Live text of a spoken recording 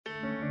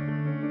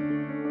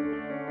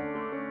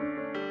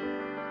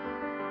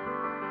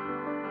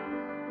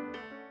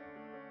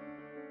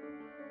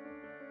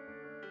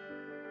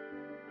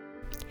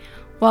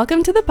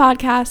Welcome to the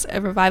podcast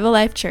of Revival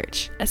Life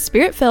Church, a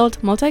spirit-filled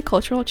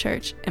multicultural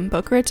church in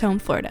Boca Raton,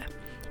 Florida.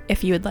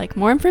 If you would like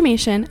more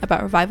information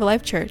about Revival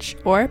Life Church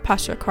or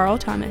Pastor Carl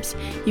Thomas,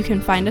 you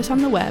can find us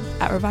on the web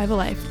at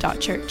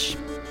revivallife.church.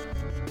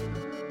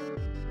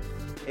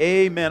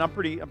 Amen. I'm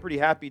pretty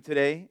happy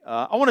today.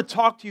 I want to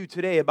talk to you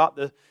today about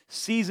the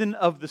season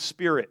of the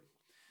Spirit.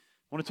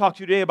 I want to talk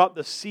to you today about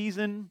the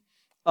season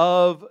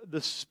of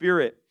the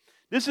Spirit.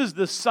 This is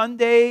the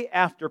Sunday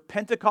after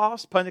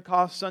Pentecost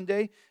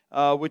Sunday,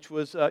 which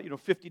was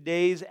 50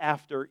 days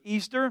after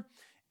Easter.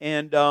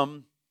 And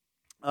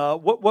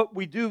what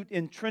we do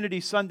in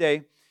Trinity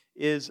Sunday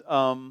is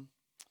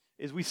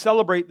we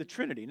celebrate the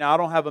Trinity. Now, I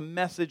don't have a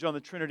message on the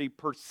Trinity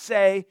per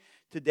se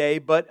today,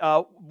 but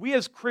we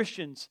as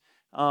Christians,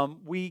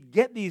 we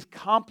get these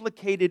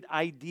complicated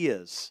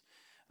ideas,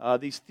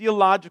 these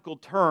theological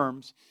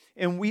terms,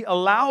 and we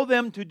allow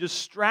them to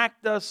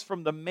distract us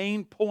from the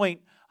main point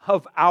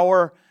of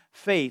our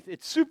faith.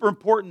 It's super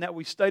important that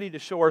we study to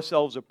show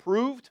ourselves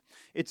approved.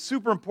 It's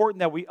super important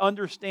that we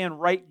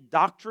understand right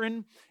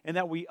doctrine and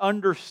that we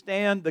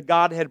understand the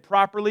Godhead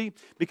properly.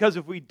 Because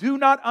if we do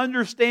not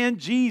understand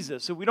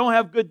Jesus, if we don't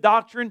have good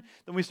doctrine,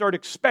 then we start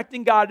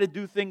expecting God to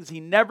do things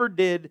He never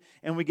did,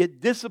 and we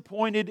get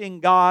disappointed in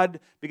God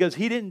because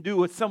He didn't do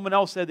what someone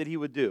else said that He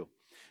would do.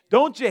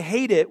 Don't you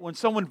hate it when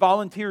someone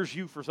volunteers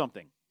you for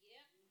something?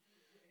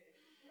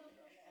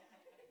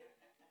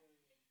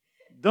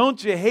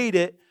 Don't you hate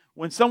it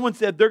when someone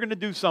said they're going to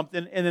do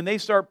something and then they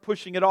start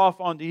pushing it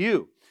off onto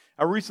you?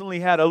 I recently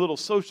had a little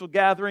social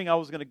gathering I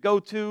was going to go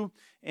to,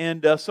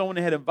 and someone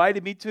had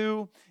invited me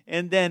to,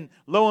 and then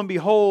lo and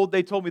behold,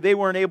 they told me they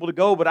weren't able to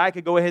go, but I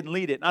could go ahead and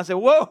lead it. And I said,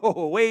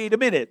 whoa, wait a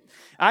minute.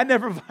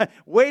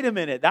 Wait a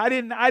minute. I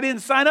didn't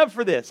sign up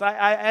for this.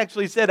 I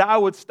actually said I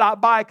would stop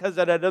by because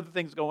I had other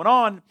things going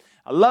on.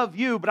 I love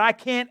you, but I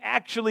can't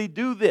actually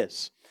do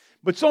this.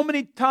 But so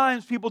many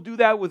times people do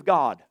that with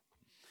God.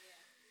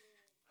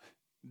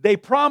 They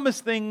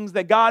promise things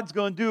that God's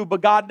going to do,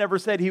 but God never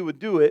said He would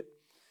do it.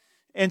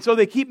 And so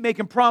they keep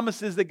making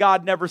promises that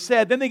God never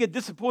said. Then they get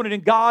disappointed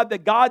in God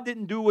that God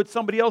didn't do what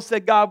somebody else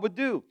said God would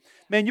do.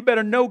 Man, you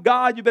better know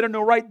God. You better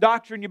know right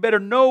doctrine. You better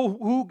know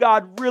who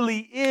God really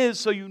is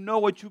so you know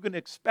what you can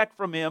expect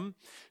from Him.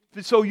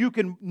 So you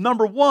can,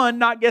 number one,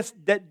 not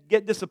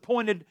get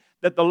disappointed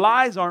that the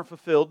lies aren't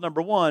fulfilled,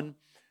 number one.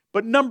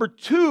 But number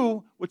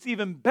two, what's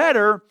even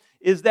better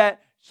is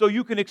that so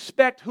you can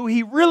expect who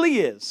He really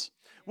is,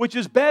 which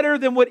is better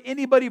than what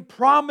anybody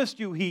promised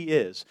you He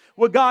is.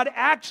 What God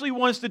actually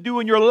wants to do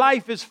in your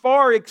life is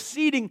far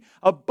exceeding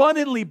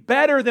abundantly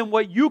better than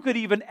what you could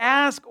even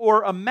ask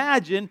or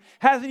imagine.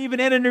 Hasn't even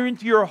entered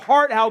into your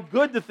heart how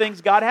good the things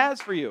God has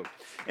for you.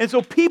 And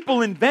so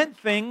people invent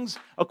things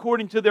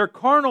according to their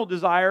carnal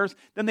desires,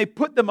 then they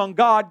put them on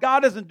God.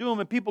 God doesn't do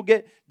them, and people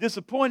get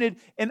disappointed.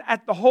 And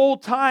at the whole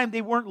time,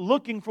 they weren't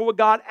looking for what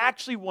God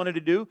actually wanted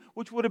to do,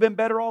 which would have been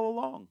better all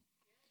along.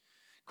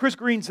 Chris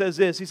Green says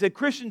this. He said,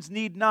 Christians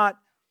need not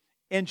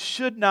and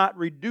should not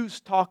reduce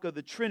talk of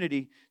the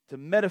Trinity to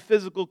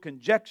metaphysical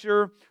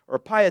conjecture or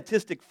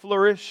pietistic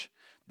flourish.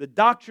 The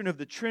doctrine of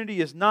the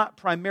Trinity is not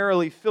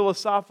primarily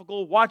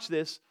philosophical. Watch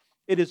this.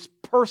 It is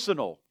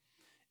personal.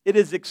 It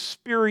is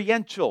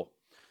experiential.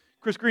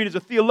 Chris Green is a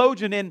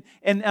theologian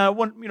and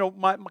one,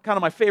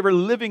 my favorite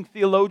living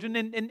theologian.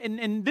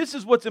 And this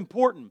is what's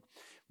important.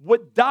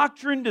 What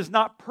doctrine does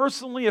not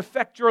personally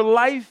affect your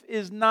life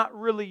is not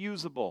really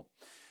usable.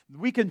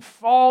 We can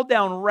fall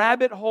down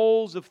rabbit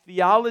holes of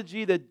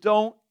theology that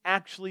don't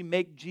actually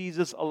make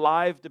Jesus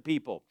alive to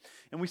people.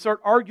 And we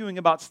start arguing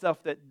about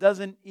stuff that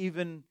doesn't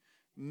even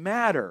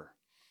matter.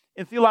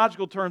 In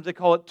theological terms, they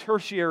call it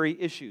tertiary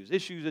issues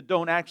that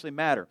don't actually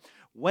matter.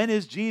 When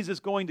is Jesus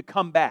going to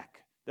come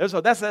back? That's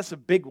a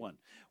big one.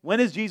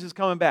 When is Jesus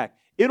coming back?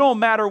 It don't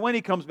matter when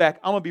He comes back.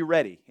 I'm going to be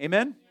ready.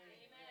 Amen?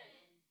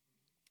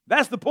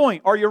 That's the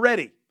point. Are you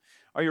ready?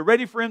 Are you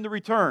ready for Him to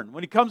return?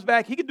 When He comes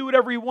back, He can do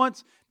whatever He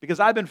wants because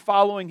I've been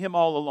following Him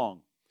all along.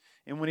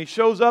 And when He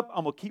shows up,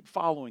 I'm going to keep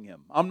following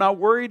Him. I'm not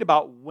worried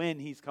about when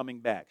He's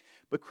coming back.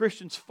 But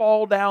Christians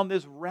fall down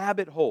this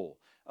rabbit hole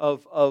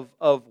of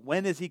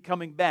when is He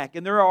coming back.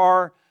 And there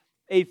are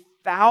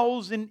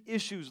 1,000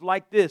 issues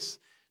like this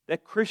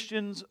that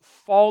Christians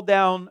fall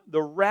down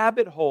the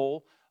rabbit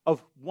hole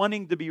of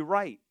wanting to be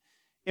right.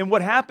 And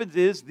what happens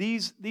is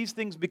these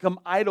things become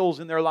idols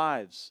in their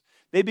lives.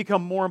 They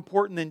become more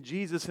important than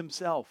Jesus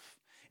Himself.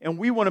 And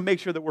we want to make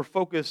sure that we're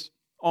focused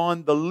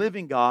on the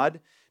living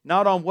God,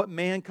 not on what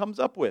man comes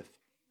up with.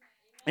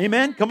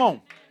 Amen? Come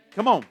on.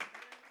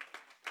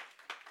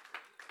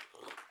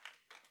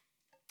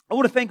 I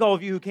want to thank all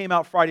of you who came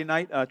out Friday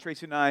night.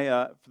 Tracy and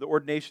I, for the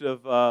ordination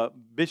of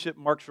Bishop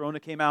Mark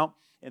Sharona came out.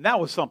 And that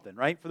was something,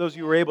 right? For those of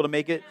you who were able to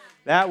make it,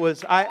 that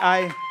was,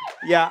 I'm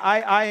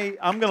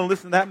going to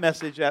listen to that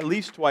message at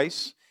least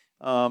twice.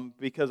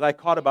 Because I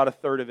caught about a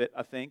third of it,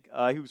 I think.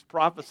 He was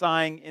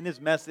prophesying in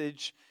his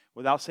message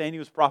without saying he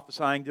was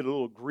prophesying, did a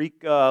little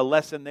Greek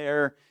lesson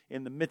there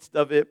in the midst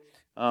of it.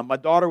 My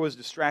daughter was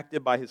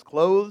distracted by his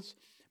clothes,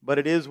 but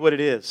it is what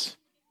it is.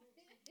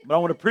 But I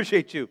want to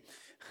appreciate you.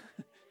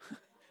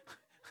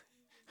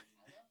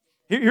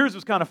 Here's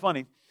what's kind of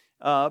funny.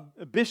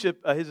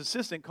 Bishop, his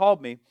assistant, called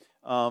me.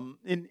 We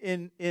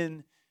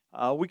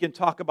can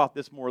talk about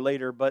this more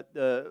later, but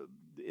the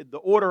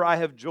order I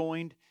have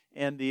joined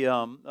and the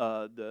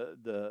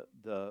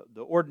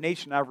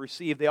ordination I've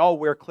received, they all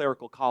wear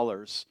clerical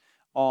collars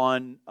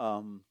on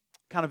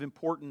kind of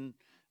important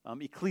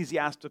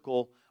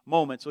ecclesiastical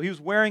moments. So he was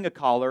wearing a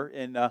collar,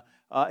 and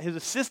his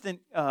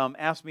assistant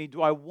asked me,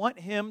 do I want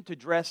him to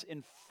dress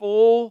in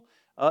full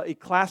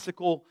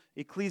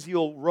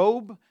ecclesial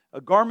robe, a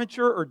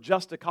garmenture, or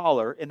just a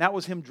collar? And that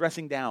was him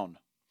dressing down.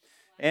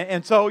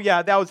 And so,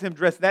 yeah, that was him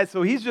dressed that.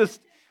 So that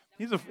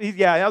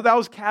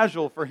was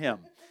casual for him.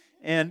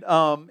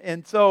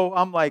 And so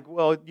I'm like,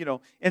 well,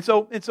 and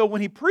so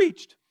when he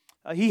preached,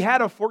 he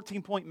had a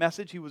 14-point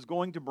message he was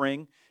going to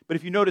bring. But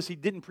if you notice, he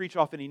didn't preach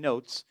off any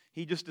notes.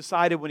 He just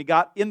decided when he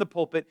got in the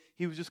pulpit,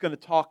 he was just going to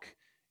talk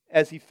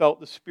as he felt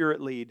the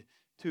Spirit lead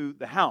to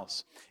the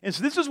house. And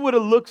so this is what it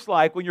looks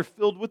like when you're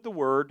filled with the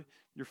Word,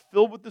 you're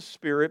filled with the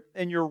Spirit,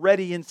 and you're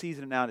ready in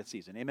season and out of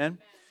season. Amen?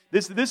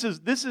 This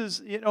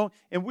is,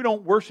 and we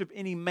don't worship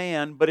any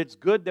man, but it's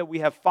good that we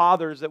have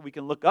fathers that we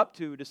can look up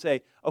to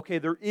say, okay,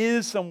 there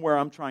is somewhere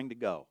I'm trying to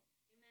go.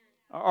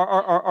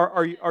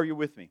 Are you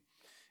with me?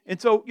 And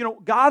so,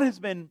 God has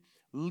been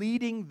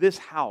leading this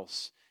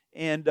house,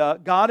 and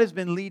God has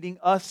been leading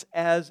us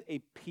as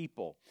a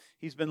people.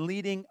 He's been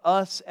leading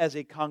us as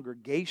a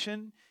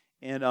congregation,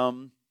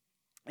 and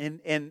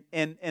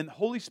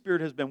Holy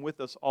Spirit has been with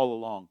us all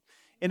along.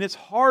 And it's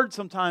hard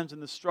sometimes in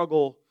the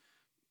struggle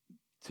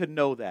to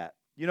know that,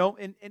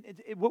 and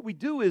what we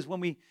do is when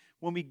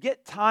we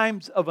get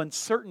times of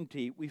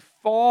uncertainty, we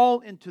fall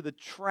into the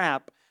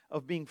trap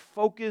of being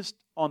focused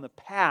on the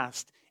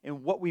past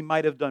and what we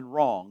might have done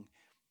wrong,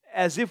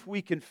 as if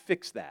we can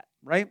fix that,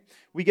 right?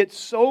 We get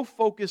so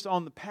focused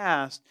on the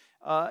past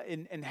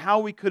and how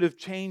we could have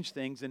changed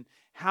things and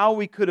how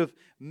we could have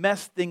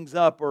messed things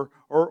up, or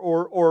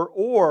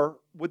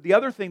what the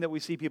other thing that we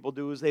see people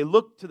do is they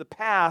look to the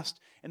past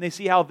and they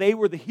see how they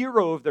were the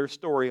hero of their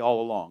story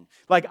all along.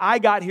 Like, I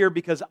got here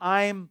because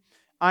I am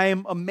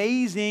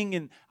amazing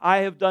and I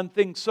have done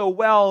things so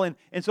well, and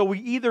so we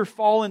either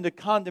fall into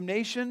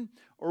condemnation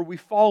or we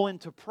fall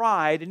into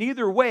pride, and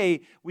either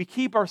way, we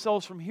keep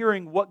ourselves from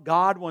hearing what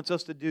God wants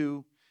us to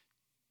do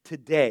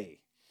today.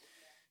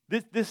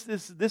 This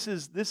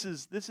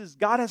is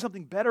God has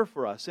something better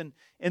for us, and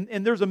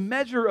there's a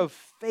measure of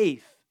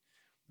faith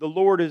the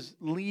Lord is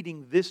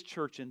leading this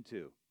church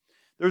into.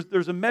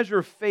 There's a measure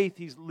of faith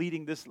He's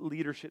leading this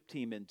leadership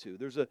team into.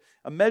 There's a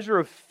measure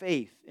of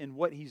faith in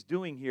what He's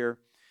doing here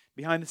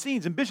behind the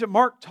scenes. And Bishop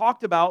Mark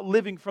talked about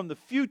living from the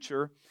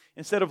future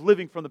instead of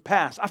living from the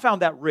past. I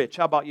found that rich.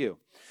 How about you?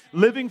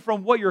 Living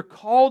from what you're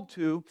called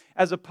to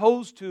as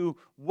opposed to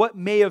what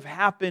may have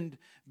happened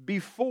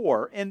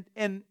before. And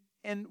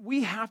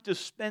we have to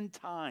spend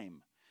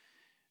time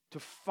to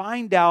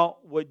find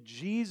out what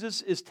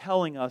Jesus is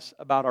telling us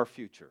about our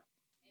future.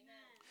 Amen.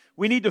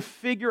 We need to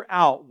figure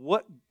out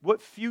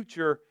what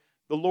future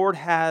the Lord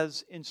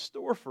has in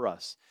store for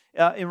us.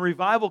 In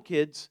Revival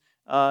Kids,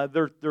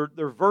 their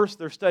verse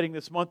they're studying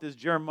this month is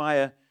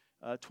Jeremiah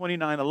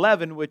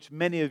 29:11, which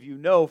many of you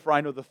know, for I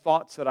know the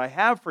thoughts that I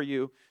have for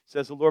you,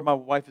 says the Lord. My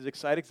wife is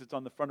excited because it's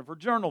on the front of her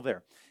journal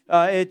there.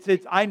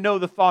 I know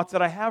the thoughts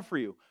that I have for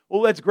you.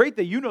 Well, that's great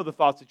that you know the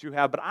thoughts that you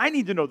have, but I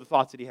need to know the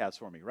thoughts that He has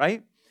for me,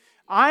 right?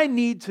 I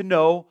need to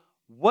know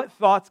what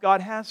thoughts God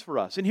has for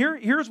us. And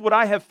here's what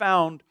I have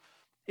found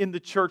in the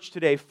church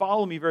today.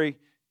 Follow me very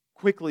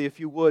quickly, if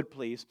you would,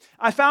 please.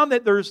 I found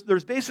that there's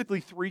basically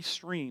three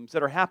streams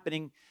that are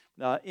happening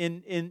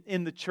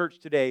in the church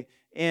today.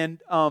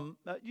 And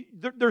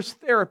there's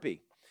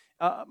therapy.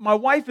 My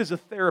wife is a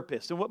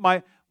therapist. And what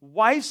my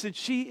wife said,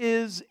 she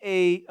is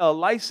a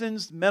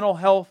licensed mental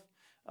health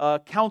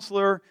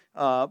counselor,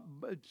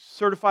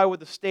 certified with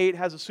the state,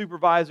 has a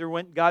supervisor,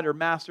 went and got her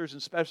master's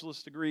and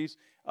specialist degrees.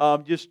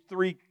 Just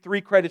three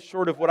credits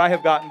short of what I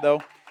have gotten,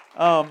 though.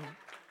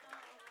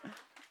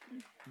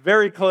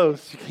 Very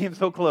close. She came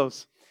so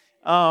close.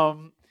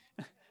 So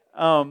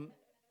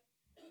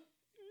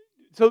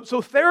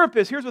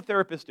therapists, here's what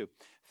therapists do.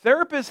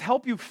 Therapists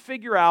help you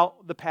figure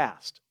out the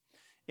past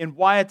and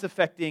why it's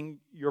affecting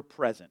your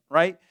present,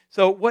 right?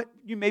 So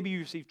maybe you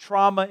received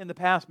trauma in the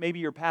past, maybe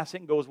your past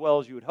didn't go as well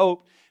as you would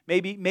hope.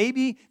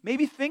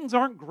 Maybe things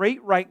aren't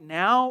great right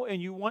now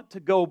and you want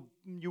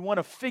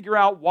to figure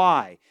out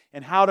why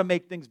and how to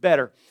make things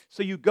better.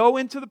 So you go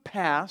into the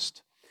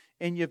past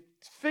and you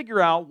figure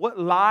out what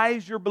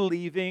lies you're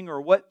believing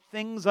or what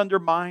things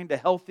undermined a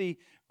healthy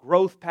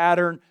growth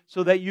pattern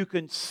so that you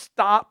can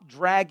stop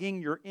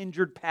dragging your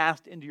injured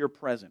past into your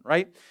present,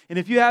 right? And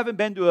if you haven't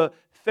been to a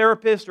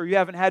therapist or you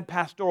haven't had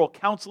pastoral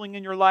counseling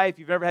in your life,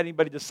 you've never had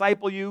anybody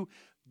disciple you,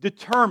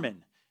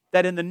 determine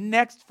that in the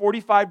next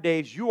 45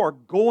 days you are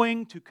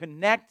going to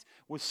connect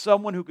with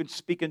someone who can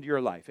speak into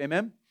your life.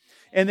 Amen?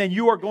 And then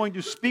you are going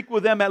to speak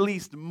with them at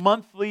least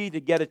monthly to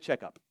get a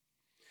checkup.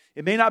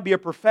 It may not be a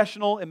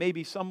professional. It may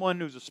be someone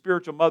who's a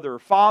spiritual mother or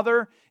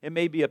father. It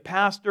may be a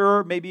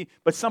pastor,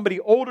 but somebody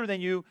older than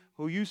you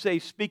who you say,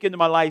 speak into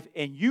my life,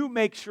 and you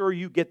make sure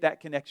you get that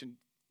connection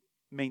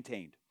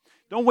maintained.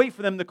 Don't wait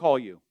for them to call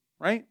you,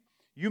 right?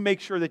 You make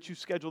sure that you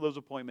schedule those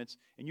appointments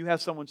and you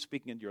have someone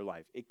speaking into your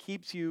life. It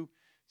keeps you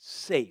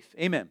safe.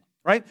 Amen.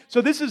 Right? So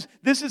this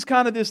is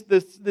kind of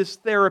this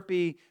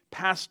therapy,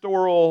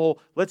 pastoral,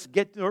 it's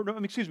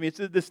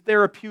this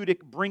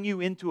therapeutic, bring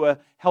you into a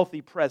healthy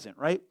present,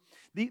 right?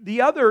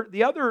 The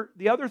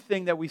other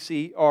thing that we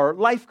see are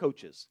life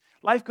coaches.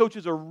 Life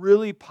coaches are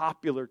really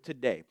popular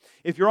today.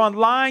 If you're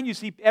online, you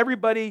see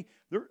everybody.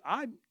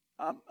 I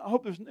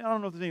hope I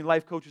don't know if there's any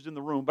life coaches in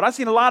the room, but I've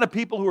seen a lot of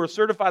people who are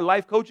certified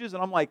life coaches,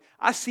 and I'm like,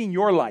 I've seen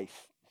your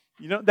life.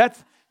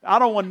 I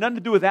don't want nothing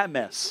to do with that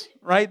mess,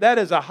 right? That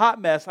is a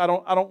hot mess. I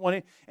don't want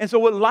it. And so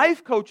what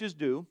life coaches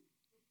do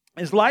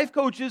is life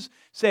coaches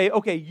say,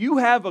 okay, you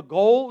have a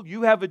goal,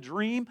 you have a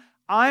dream.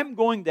 I'm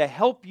going to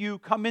help you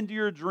come into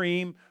your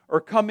dream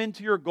or come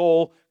into your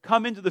goal,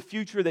 come into the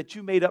future that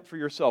you made up for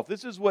yourself.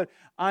 This is what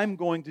I'm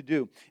going to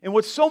do. And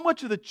what so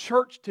much of the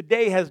church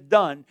today has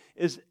done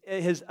is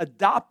it has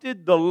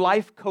adopted the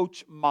life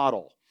coach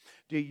model.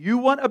 Do you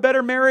want a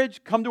better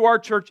marriage? Come to our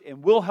church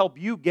and we'll help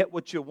you get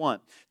what you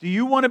want. Do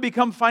you want to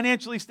become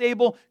financially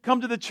stable?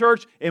 Come to the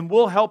church and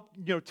we'll help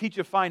teach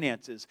you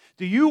finances.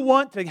 Do you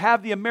want to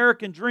have the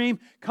American dream?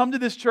 Come to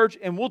this church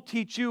and we'll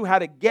teach you how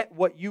to get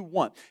what you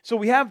want. So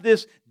we have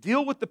this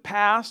deal with the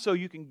past so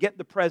you can get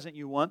the present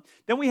you want.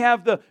 Then we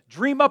have the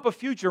dream up a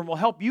future and we'll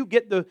help you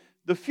get the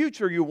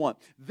future you want.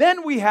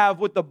 Then we have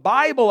what the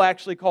Bible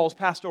actually calls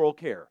pastoral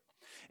care.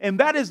 And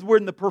that is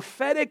when the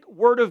prophetic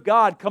word of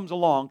God comes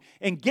along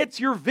and gets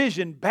your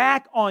vision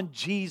back on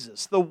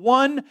Jesus, the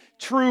one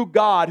true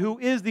God who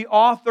is the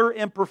author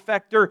and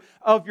perfecter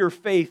of your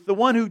faith, the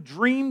one who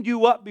dreamed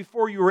you up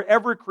before you were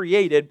ever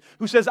created,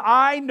 who says,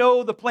 I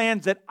know the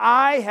plans that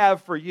I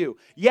have for you.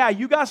 Yeah,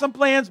 you got some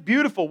plans,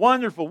 beautiful,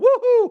 wonderful,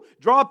 woohoo,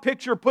 draw a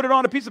picture, put it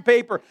on a piece of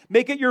paper,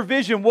 make it your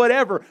vision,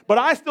 whatever. But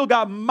I still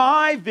got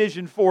my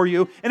vision for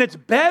you, and it's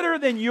better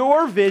than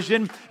your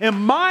vision, and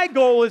my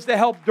goal is to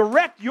help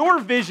direct your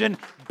vision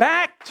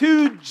back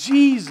to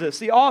Jesus,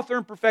 the author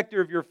and perfecter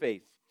of your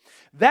faith.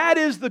 That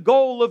is the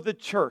goal of the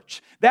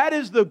church. That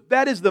is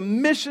the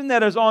mission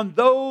that is on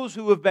those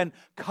who have been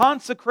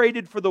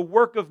consecrated for the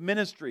work of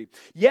ministry.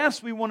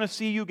 Yes, we want to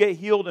see you get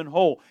healed and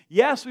whole.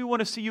 Yes, we want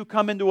to see you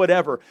come into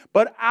whatever.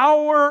 But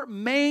our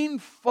main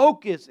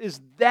focus is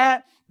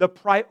that the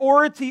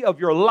priority of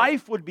your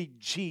life would be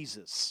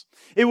Jesus.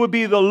 It would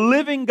be the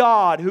living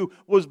God who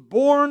was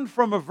born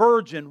from a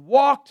virgin,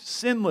 walked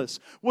sinless,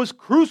 was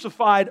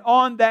crucified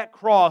on that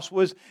cross,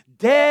 was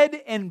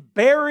dead and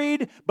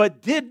buried,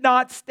 but did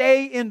not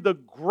stay in the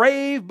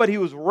grave, but he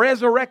was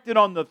resurrected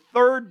on the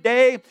third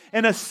day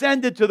and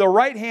ascended to the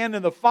right hand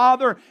of the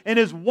Father and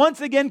is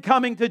once again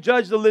coming to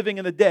judge the living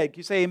and the dead. Can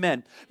you say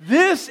amen?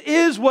 This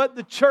is what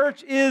the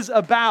church is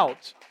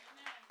about.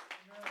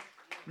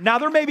 Now,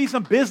 there may be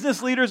some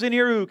business leaders in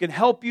here who can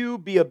help you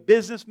be a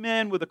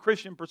businessman with a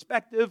Christian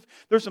perspective.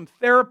 There's some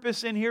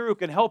therapists in here who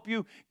can help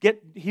you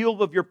get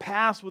healed of your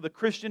past with a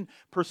Christian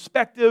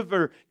perspective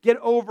or get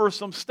over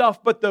some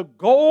stuff. But the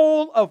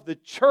goal of the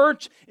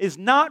church is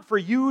not for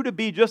you to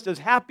be just as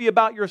happy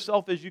about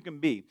yourself as you can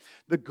be.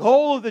 The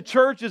goal of the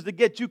church is to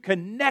get you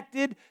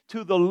connected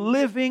to the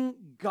living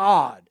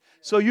God,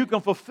 so you can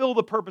fulfill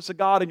the purpose of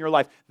God in your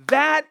life.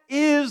 That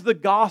is the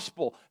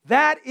gospel.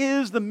 That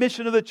is the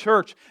mission of the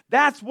church.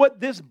 That's what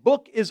this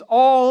book is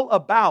all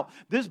about.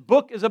 This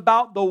book is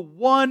about the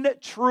one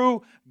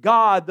true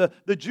God.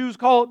 The Jews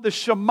call it the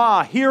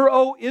Shema. Hear,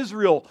 O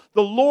Israel,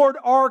 the Lord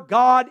our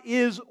God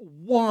is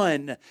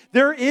one.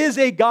 There is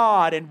a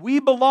God, and we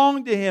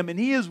belong to Him, and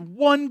He is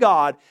one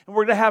God, and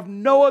we're going to have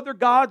no other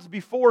gods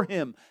before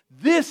Him.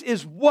 This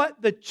is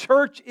what the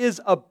church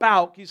is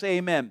about. Can you say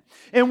amen?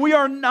 And we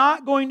are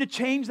not going to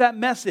change that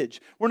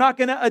message. We're not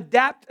going to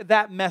adapt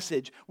that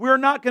message. We're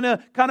not going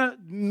to kind of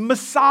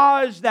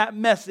massage that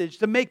message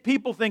to make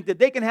people think that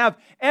they can have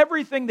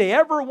everything they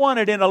ever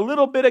wanted and a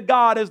little bit of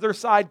God as their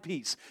side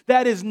piece.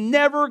 That is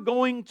never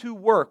going to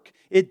work.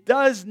 It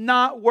does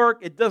not work.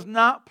 It does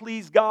not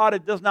please God.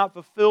 It does not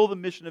fulfill the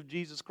mission of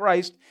Jesus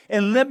Christ.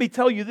 And let me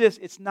tell you this,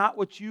 it's not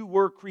what you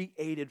were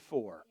created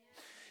for.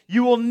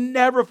 You will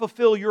never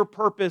fulfill your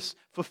purpose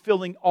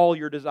fulfilling all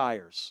your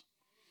desires.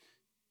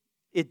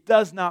 It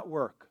does not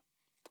work.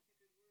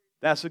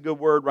 That's a good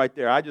word right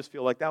there. I just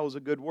feel like that was a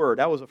good word.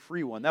 That was a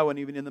free one. That wasn't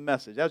even in the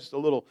message. That's just a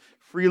little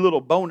free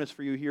little bonus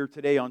for you here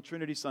today on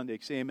Trinity Sunday.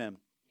 Say amen.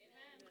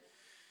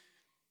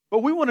 But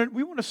we want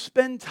to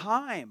spend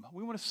time.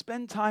 We want to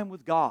spend time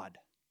with God.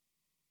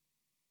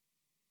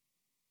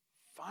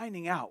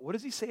 Finding out, what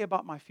does He say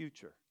about my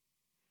future?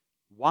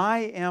 Why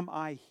am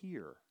I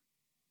here?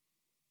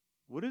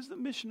 What is the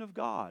mission of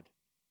God?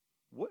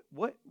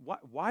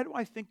 Why do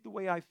I think the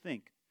way I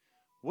think?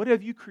 What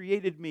have you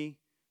created me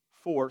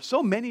for?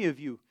 So many of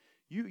you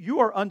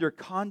are under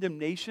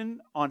condemnation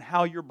on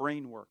how your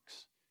brain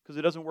works because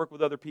it doesn't work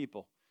with other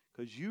people.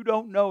 Because you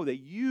don't know that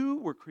you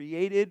were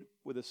created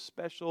with a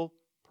special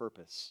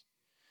purpose.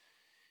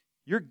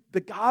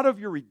 The God of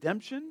your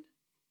redemption,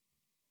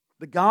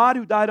 the God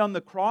who died on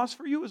the cross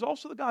for you, is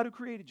also the God who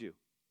created you.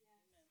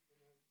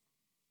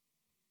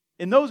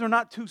 And those are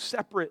not two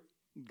separate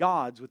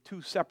gods with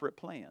two separate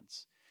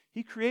plans.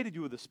 He created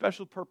you with a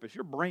special purpose.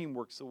 Your brain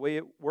works the way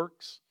it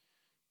works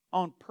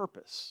on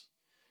purpose.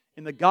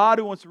 And the God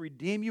who wants to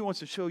redeem you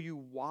wants to show you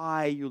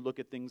why you look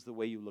at things the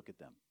way you look at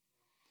them.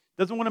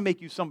 Doesn't want to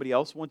make you somebody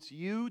else. Wants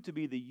you to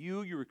be the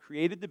you were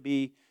created to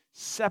be,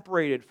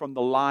 separated from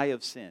the lie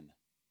of sin.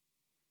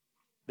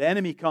 The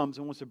enemy comes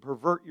and wants to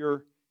pervert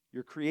your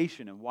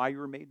creation and why you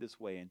were made this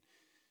way. And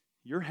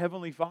your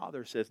heavenly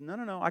Father says,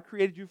 no, I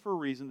created you for a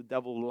reason. The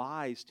devil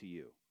lies to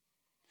you.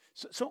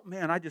 So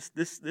man, I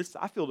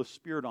feel the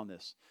Spirit on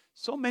this.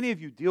 So many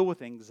of you deal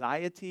with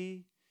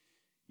anxiety.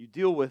 You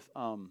deal with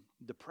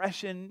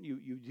depression.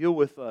 You deal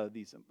with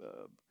these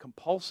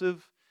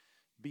compulsive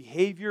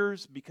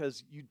behaviors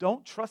because you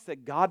don't trust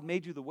that God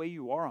made you the way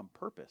you are on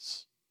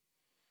purpose.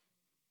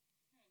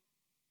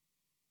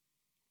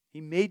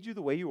 He made you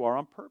the way you are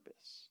on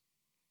purpose.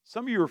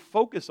 Some of you are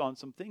focused on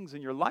some things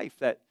in your life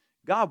that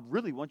God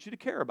really wants you to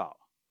care about.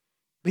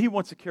 But He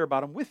wants to care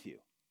about them with you.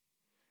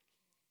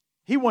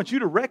 He wants you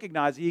to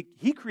recognize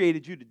He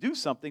created you to do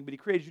something, but He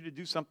created you to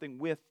do something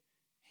with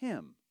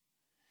Him.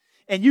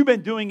 And you've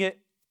been doing it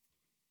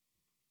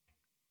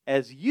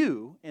as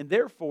you, and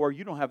therefore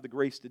you don't have the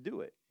grace to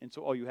do it. And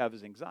so all you have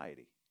is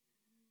anxiety.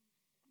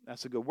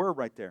 That's a good word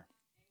right there.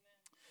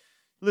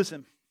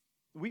 Listen,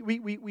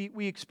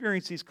 we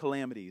experience these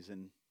calamities,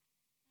 and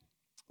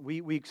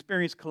we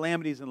experience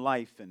calamities in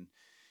life and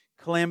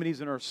calamities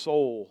in our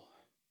soul.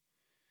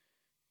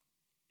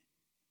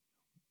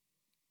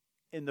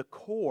 In the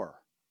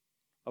core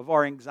of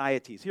our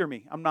anxieties. Hear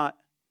me, I'm not,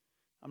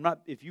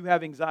 if you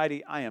have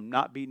anxiety, I am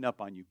not beating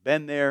up on you.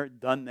 Been there,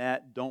 done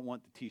that, don't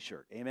want the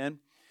t-shirt. Amen?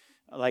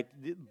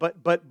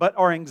 But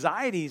our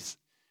anxieties,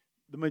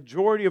 the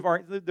majority of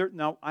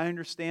now I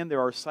understand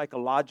there are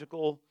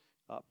psychological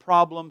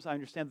problems. I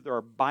understand that there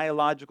are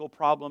biological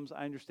problems.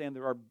 I understand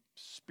there are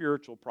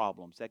spiritual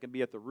problems that can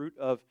be at the root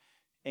of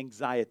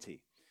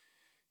anxiety.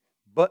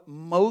 But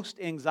most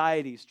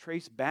anxieties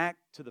trace back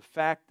to the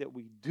fact that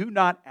we do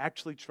not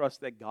actually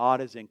trust that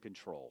God is in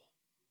control.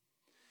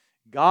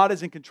 God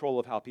is in control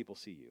of how people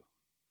see you.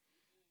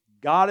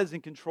 God is in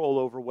control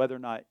over whether or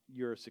not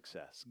you're a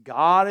success.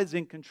 God is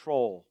in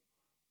control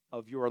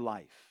of your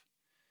life.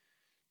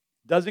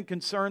 Doesn't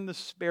concern the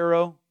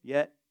sparrow,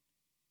 yet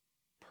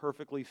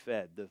perfectly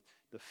fed.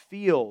 The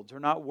fields are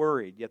not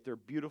worried, yet they're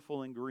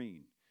beautiful and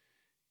green.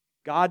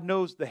 God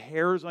knows the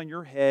hairs on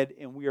your head,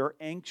 and we are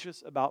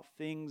anxious about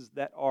things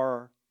that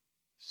are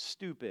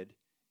stupid,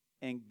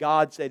 and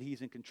God said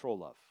He's in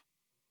control of.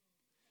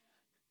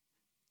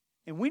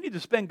 And we need to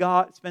spend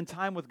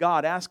time with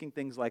God asking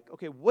things like,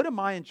 okay, what am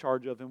I in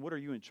charge of, and what are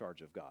you in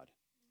charge of, God?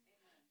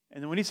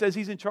 And then when He says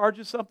He's in charge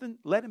of something,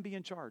 let Him be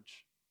in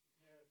charge.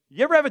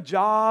 You ever have a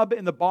job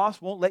and the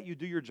boss won't let you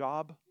do your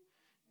job?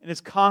 And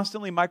it's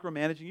constantly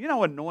micromanaging. You know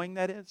how annoying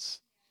that is?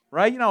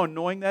 Right? You know how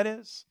annoying that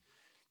is?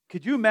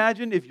 Could you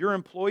imagine if your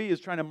employee is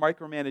trying to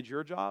micromanage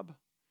your job?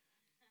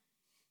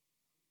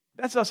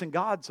 That's us and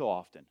God so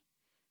often.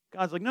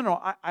 God's like,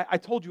 no, I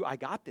told you I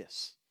got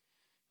this.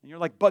 And you're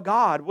like, but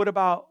God, what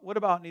about?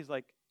 And He's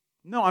like,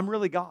 no, I'm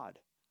really God.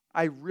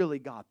 I really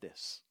got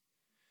this.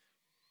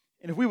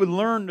 And if we would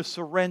learn to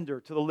surrender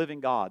to the living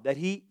God, that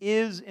He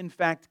is in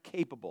fact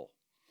capable.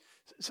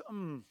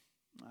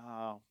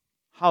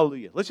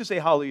 Hallelujah. Let's just say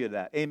hallelujah to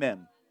that.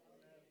 Amen.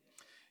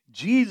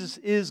 Jesus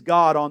is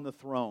God on the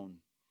throne.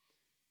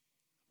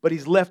 But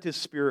He's left His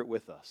Spirit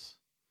with us.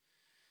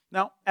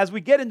 Now, as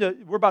we get into,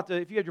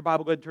 if you have your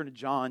Bible, go ahead and turn to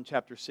John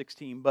chapter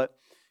 16. But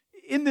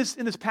in this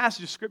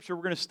passage of Scripture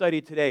we're going to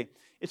study today,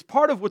 it's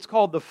part of what's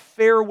called the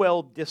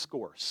farewell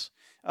discourse,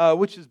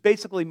 which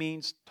basically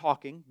means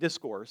talking,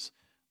 discourse,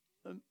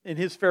 in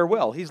His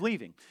farewell. He's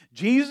leaving.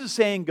 Jesus is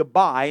saying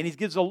goodbye, and He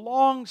gives a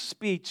long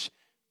speech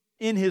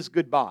in His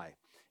goodbye.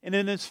 And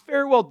in His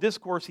farewell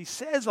discourse, He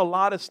says a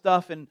lot of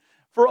stuff, and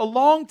for a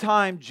long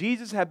time,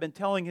 Jesus had been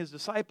telling His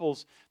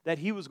disciples that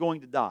He was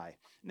going to die.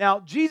 Now,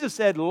 Jesus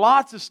said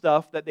lots of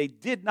stuff that they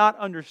did not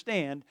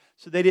understand,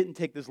 so they didn't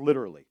take this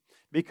literally.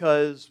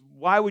 Because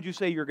why would you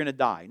say you're going to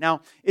die?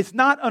 Now, it's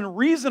not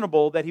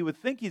unreasonable that He would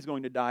think He's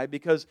going to die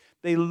because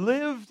they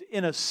lived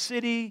in a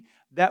city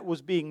that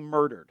was being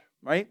murdered,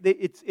 right?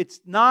 It's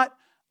not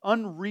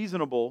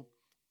unreasonable.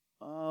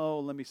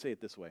 Oh, let me say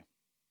it this way.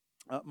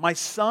 My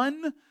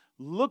son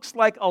looks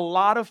like a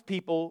lot of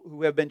people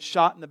who have been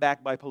shot in the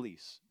back by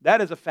police.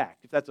 That is a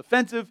fact. If that's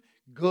offensive,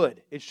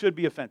 good. It should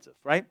be offensive,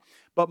 right?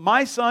 But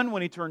my son,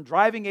 when he turned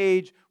driving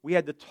age, we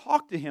had to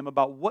talk to him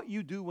about what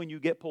you do when you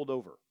get pulled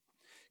over.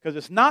 Because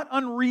it's not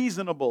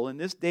unreasonable in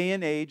this day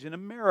and age in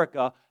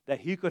America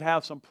that he could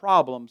have some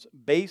problems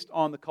based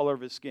on the color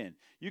of his skin.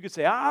 You could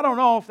say, I don't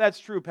know if that's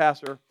true,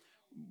 Pastor.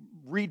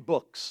 Read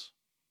books.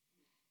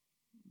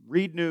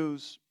 Read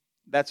news.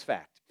 That's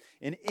fact.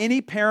 And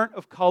any parent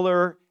of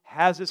color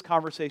has this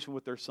conversation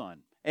with their son.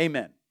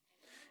 Amen.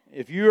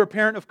 If you're a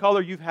parent of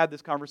color, you've had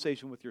this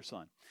conversation with your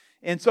son.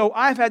 And so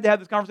I've had to have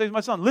this conversation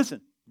with my son. Listen,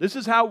 this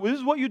is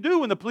what you do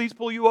when the police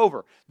pull you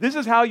over. This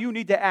is how you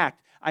need to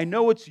act. I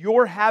know it's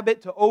your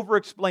habit to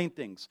over-explain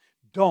things.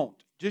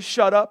 Don't. Just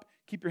shut up.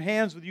 Keep your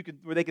hands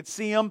where they could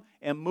see them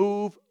and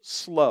move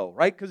slow,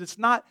 right? Because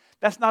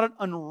that's not an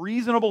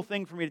unreasonable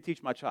thing for me to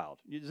teach my child.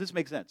 Does this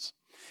make sense?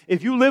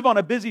 If you live on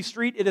a busy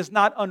street, it is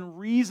not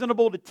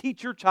unreasonable to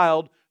teach your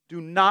child,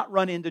 do not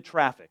run into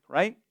traffic,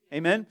 right?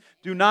 Amen?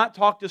 Do not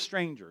talk to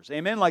strangers.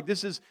 Amen? Like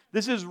this is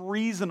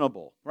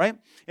reasonable, right?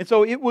 And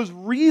so it was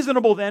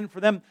reasonable then for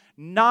them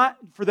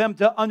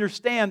to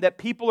understand that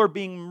people are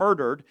being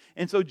murdered.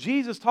 And so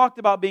Jesus talked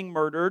about being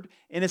murdered,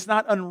 and it's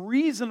not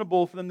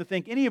unreasonable for them to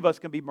think any of us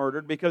can be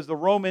murdered because the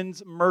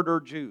Romans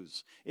murdered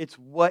Jews. It's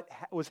what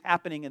was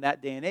happening in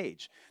that day and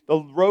age.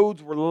 The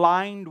roads were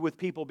lined with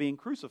people being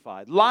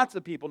crucified. Lots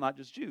of people, not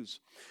just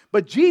Jews.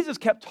 But Jesus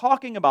kept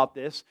talking about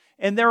this,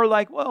 and they were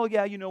like, well,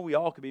 yeah, we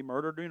all could be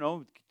murdered,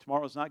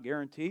 tomorrow's not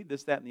guaranteed,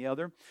 this, that, and the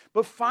other.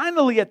 But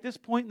finally, at this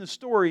point in the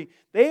story,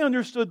 they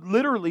understood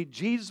literally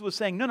Jesus was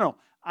saying, no,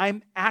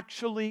 I'm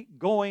actually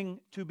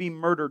going to be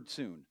murdered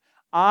soon.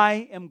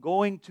 I am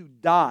going to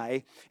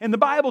die. And the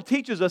Bible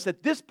teaches us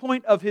at this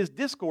point of his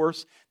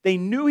discourse, they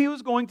knew he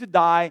was going to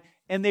die,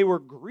 and they were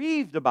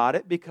grieved about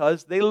it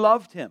because they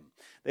loved him.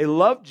 They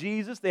loved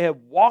Jesus. They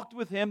had walked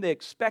with him. They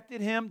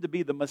expected him to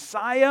be the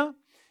Messiah,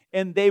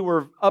 and they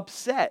were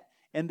upset.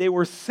 And they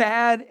were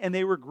sad and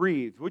they were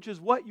grieved, which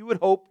is what you would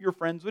hope your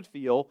friends would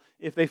feel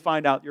if they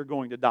find out you're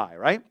going to die,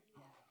 right?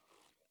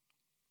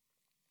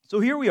 So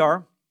here we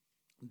are.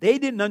 They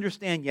didn't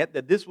understand yet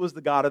that this was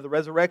the God of the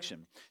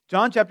resurrection.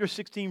 John chapter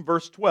 16,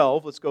 verse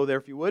 12. Let's go there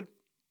if you would.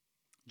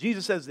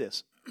 Jesus says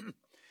this,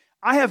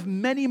 I have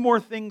many more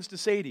things to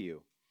say to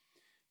you,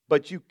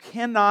 but you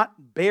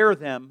cannot bear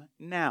them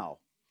now.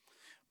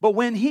 But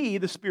when He,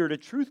 the Spirit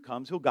of truth,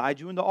 comes, He'll guide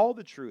you into all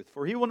the truth.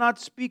 For He will not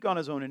speak on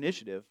His own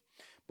initiative,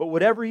 but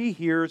whatever He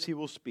hears, He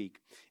will speak.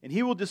 And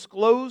He will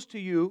disclose to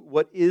you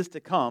what is to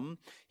come.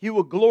 He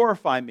will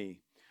glorify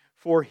Me,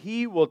 for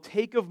He will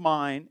take of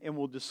mine and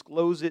will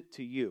disclose it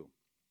to you.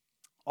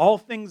 All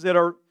things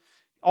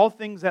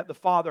that the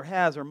Father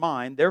has are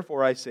mine.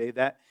 Therefore I say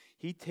that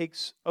He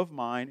takes of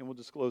mine and will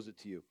disclose it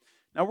to you.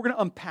 Now we're going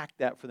to unpack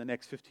that for the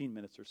next 15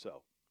 minutes or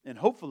so. And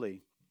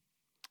hopefully,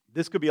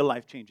 this could be a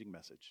life-changing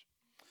message.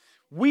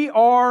 We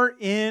are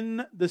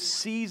in the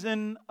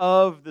season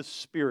of the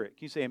Spirit.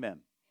 Can you say amen?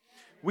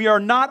 We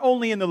are not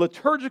only in the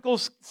liturgical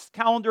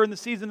calendar in the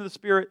season of the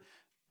Spirit,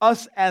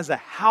 us as a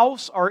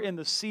house are in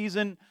the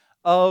season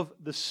of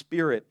the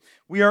Spirit.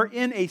 We are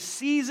in a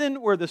season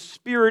where the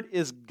Spirit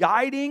is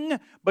guiding,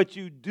 but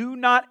you do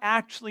not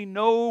actually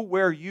know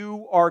where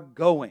you are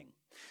going.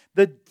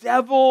 The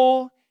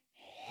devil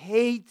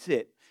hates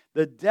it.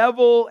 The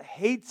devil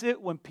hates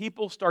it when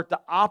people start to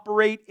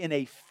operate in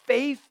a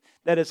faith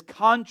that is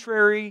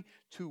contrary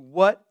to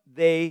what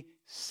they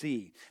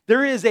see.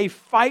 There is a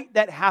fight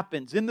that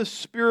happens in the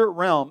spirit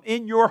realm,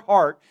 in your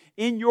heart,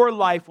 in your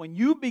life, when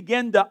you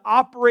begin to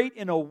operate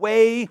in a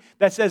way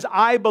that says,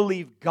 I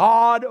believe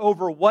God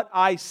over what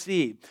I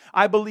see.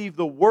 I believe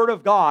the Word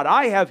of God.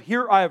 I have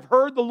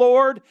heard the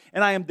Lord,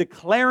 and I am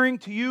declaring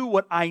to you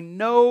what I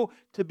know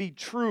to be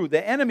true.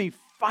 The enemy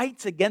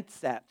fights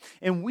against that.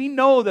 And we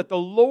know that the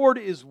Lord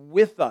is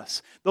with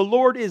us. The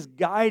Lord is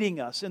guiding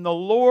us. And the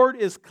Lord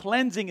is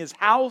cleansing His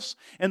house.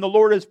 And the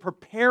Lord is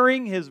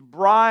preparing His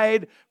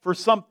bride for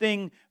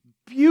something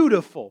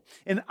beautiful.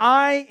 And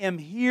I am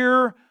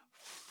here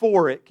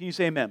for it. Can you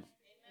say amen?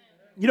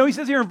 Amen. He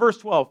says here in verse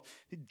 12,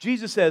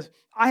 Jesus says,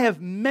 I have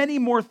many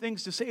more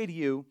things to say to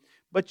you,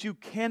 but you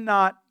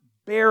cannot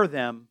bear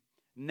them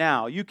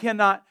now. You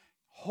cannot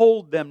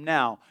hold them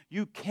now.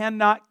 You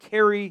cannot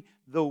carry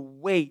the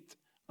weight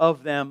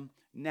of them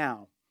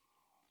now.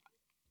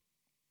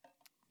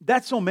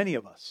 That's so many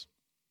of us.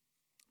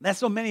 That's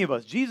so many of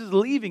us. Jesus is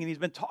leaving and He's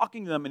been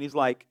talking to them and He's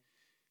like,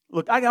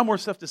 look, I got more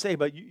stuff to say,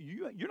 but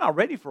you're not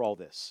ready for all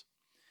this.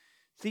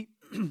 See,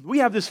 we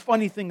have this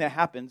funny thing that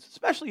happens,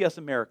 especially us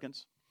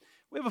Americans.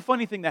 We have a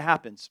funny thing that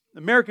happens.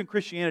 American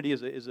Christianity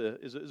is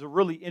a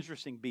really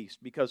interesting beast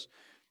because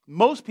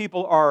most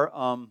people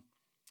are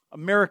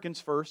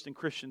Americans first and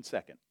Christians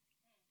second.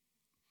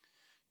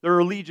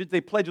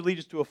 They pledge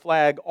allegiance to a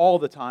flag all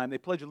the time. They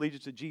pledge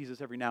allegiance to Jesus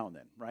every now and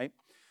then, right?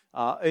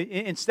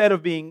 Instead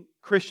of being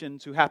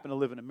Christians who happen to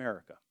live in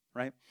America,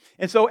 right?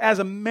 And so as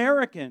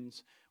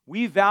Americans,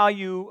 we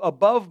value,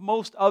 above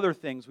most other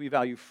things, we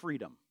value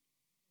freedom,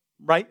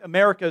 right?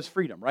 America is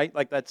freedom, right?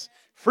 Like that's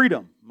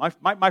freedom, my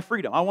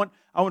freedom. I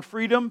want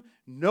freedom.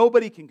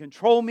 Nobody can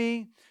control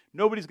me.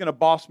 Nobody's going to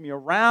boss me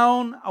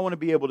around. I want to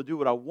be able to do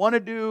what I want to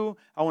do.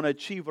 I want to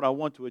achieve what I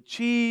want to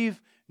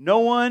achieve. No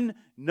one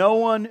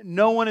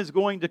is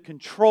going to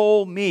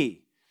control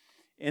me.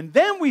 And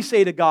then we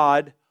say to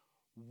God,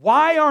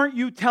 why aren't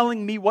you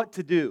telling me what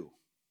to do?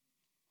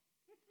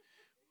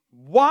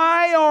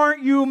 Why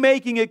aren't you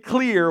making it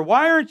clear?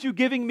 Why aren't you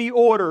giving me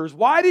orders?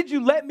 Why did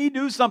you let me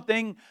do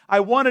something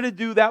I wanted to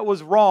do that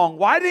was wrong?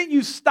 Why didn't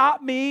you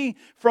stop me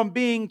from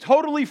being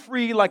totally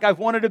free like I've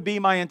wanted to be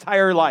my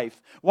entire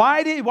life?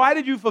 Why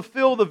did you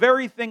fulfill the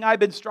very thing I've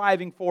been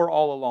striving for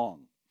all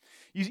along?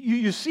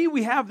 You see,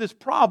 we have this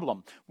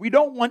problem. We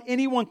don't want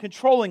anyone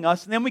controlling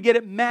us, and then we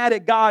get mad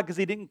at God because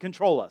He didn't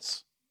control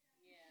us.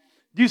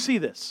 Do you see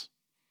this?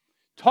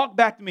 talk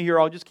back to me here.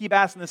 I'll just keep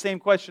asking the same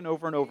question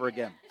over and over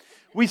again.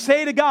 We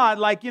say to God,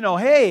 like,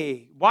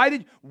 hey,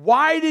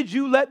 why did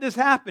you let this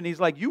happen? He's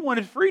like, you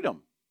wanted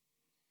freedom.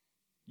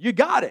 You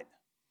got it.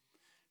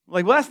 I'm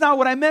like, well, that's not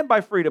what I meant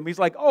by freedom. He's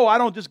like, I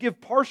don't just give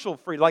partial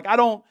freedom. Like, I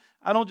don't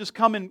just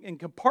come in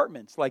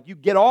compartments. Like, you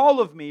get all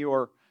of me,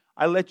 or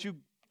I let you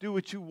do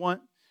what you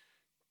want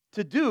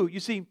to do. You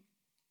see,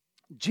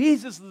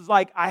 Jesus is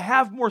like, I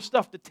have more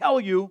stuff to tell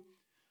you,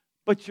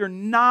 but you're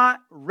not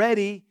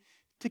ready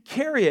to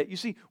carry it. You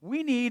see,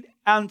 we need,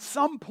 on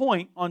some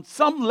point, on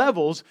some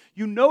levels,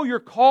 you're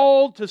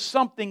called to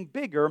something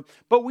bigger,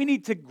 but we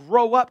need to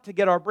grow up to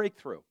get our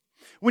breakthrough.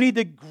 We need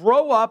to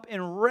grow up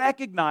and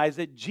recognize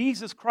that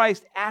Jesus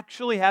Christ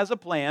actually has a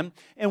plan,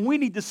 and we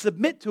need to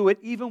submit to it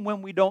even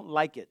when we don't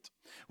like it.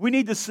 We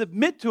need to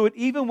submit to it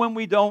even when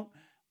we don't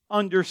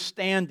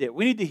understand it.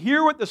 We need to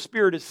hear what the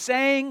Spirit is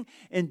saying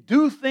and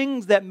do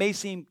things that may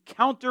seem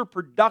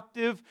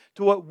counterproductive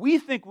to what we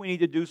think we need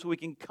to do so we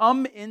can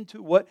come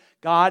into what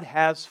God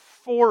has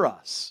for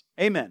us.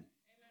 Amen.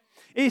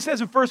 And he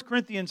says in 1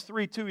 Corinthians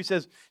 3:2, he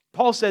says,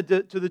 Paul said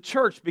to the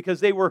church, because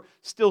they were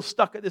still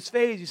stuck at this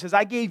phase, he says,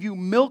 I gave you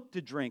milk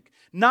to drink,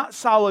 not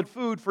solid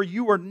food, for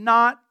you are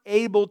not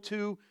able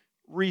to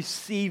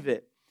receive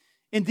it.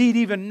 Indeed,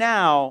 even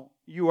now,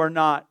 you are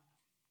not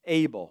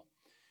able.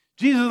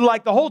 Jesus is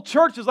like, the whole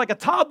church is like a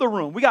toddler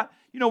room. We have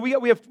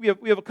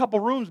a couple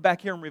rooms back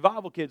here in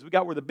Revival Kids. We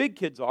got where the big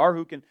kids are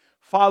who can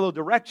follow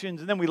directions,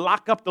 and then we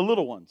lock up the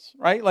little ones,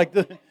 right? Like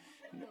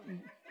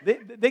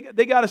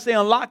they got to stay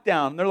on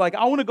lockdown. They're like,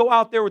 I want to go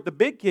out there with the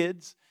big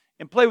kids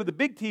and play with the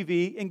big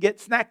TV and get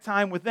snack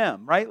time with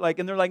them, right? Like,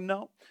 and they're like,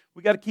 no,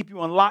 we got to keep you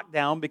on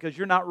lockdown because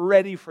you're not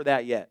ready for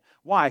that yet.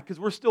 Why? Because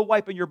we're still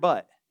wiping your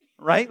butt,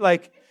 right?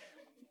 Like,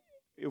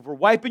 if we're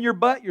wiping your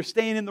butt, you're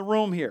staying in the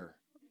room here.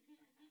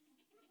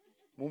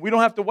 When we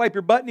don't have to wipe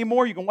your butt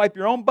anymore, you can wipe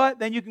your own butt,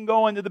 then you can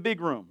go into the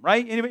big room,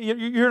 right? Anybody,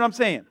 you hear what I'm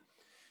saying?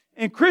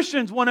 And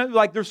Christians want to,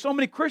 like, there's so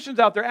many Christians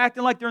out there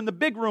acting like they're in the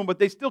big room, but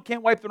they still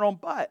can't wipe their own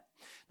butt.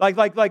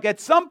 Like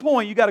at some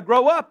point, you got to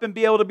grow up and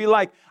be able to be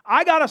like,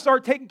 I got to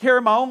start taking care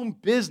of my own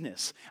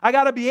business. I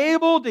got to be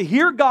able to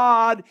hear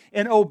God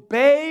and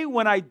obey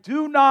when I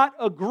do not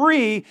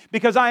agree,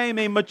 because I am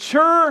a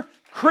mature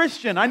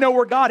Christian. I know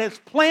where God has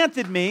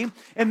planted me,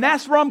 and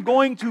that's where I'm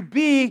going to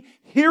be,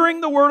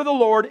 hearing the word of the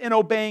Lord and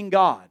obeying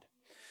God.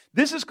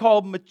 This is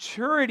called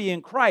maturity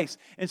in Christ.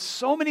 And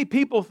so many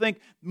people think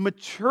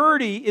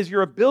maturity is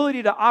your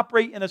ability to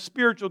operate in a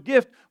spiritual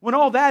gift, when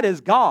all that is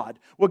God.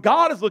 What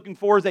God is looking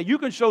for is that you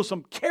can show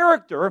some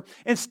character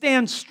and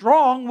stand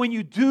strong when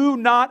you do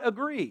not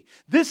agree.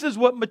 This is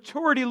what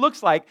maturity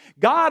looks like.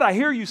 God, I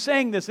hear you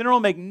saying this, and it will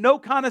make no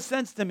kind of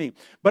sense to me,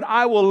 but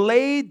I will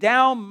lay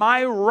down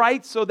my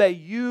rights so that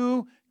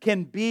you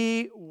can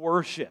be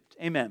worshiped.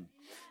 Amen.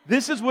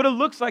 This is what it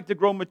looks like to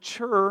grow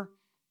mature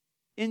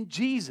in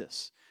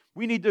Jesus.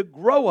 We need to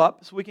grow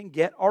up so we can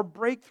get our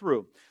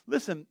breakthrough.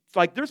 Listen, it's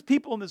like there's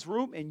people in this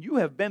room, and you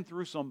have been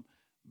through some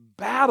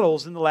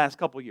battles in the last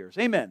couple of years.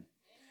 Amen.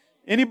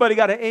 Anybody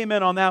got an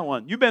amen on that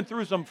one? You've been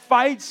through some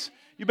fights.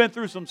 You've been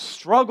through some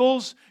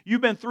struggles. You've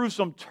been through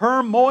some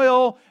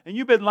turmoil. And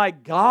you've been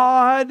like,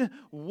 God,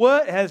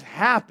 what has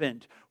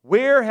happened?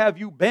 Where have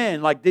you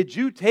been? Like, did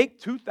you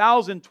take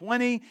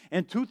 2020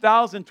 and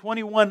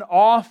 2021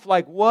 off?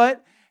 Like,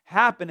 what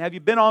happened? Have you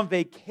been on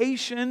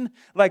vacation?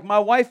 Like, my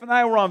wife and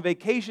I were on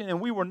vacation, and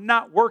we were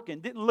not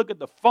working. Didn't look at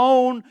the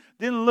phone.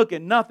 Didn't look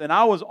at nothing.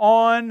 I was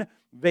on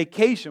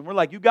vacation. We're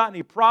like, you got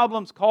any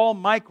problems? Call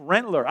Mike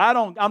Rentler.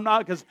 I'm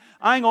not, because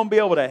I ain't going to be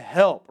able to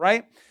help,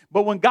 right?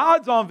 But when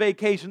God's on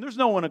vacation, there's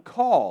no one to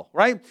call,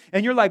 right?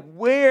 And you're like,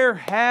 where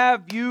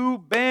have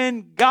you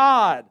been,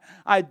 God?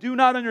 I do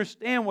not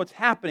understand what's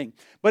happening.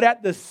 But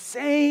at the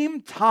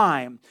same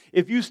time,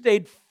 if you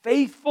stayed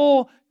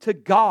faithful to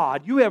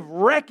God, you have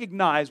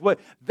recognized what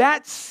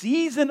that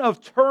season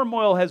of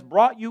turmoil has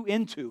brought you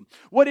into,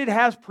 what it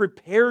has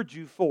prepared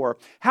you for,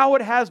 how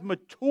it has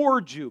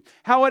matured you,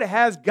 how it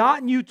has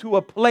gotten you to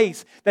a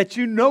place that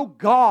you know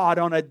God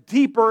on a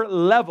deeper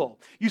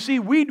level. You see,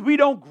 we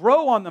don't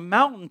grow on the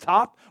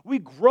mountaintop. We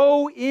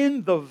grow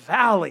in the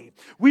valley.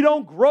 We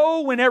don't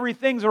grow when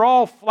everything's are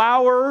all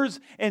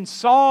flowers and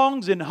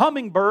songs and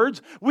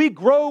hummingbirds. We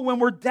grow when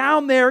we're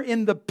down there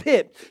in the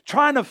pit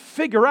trying to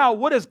figure out,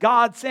 what is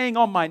God saying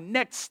on my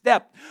next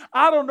step?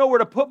 I don't know where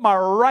to put my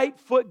right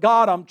foot,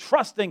 God. I'm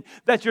trusting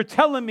that you're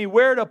telling me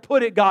where to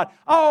put it, God.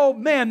 Oh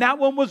man, that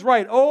one was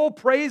right. Oh,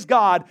 praise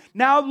God.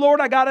 Now, Lord,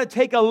 I got to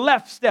take a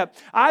left step.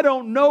 I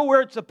don't know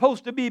where it's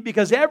supposed to be,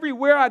 because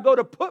everywhere I go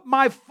to put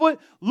my foot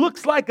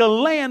looks like a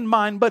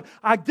landmine, but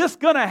I'm just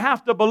going to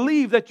have to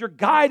believe that you're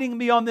guiding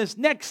me on this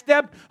next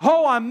step.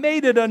 Oh, I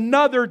made it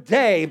another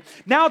day.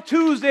 Now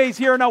Tuesday's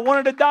here, and I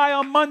wanted to die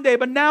on Monday,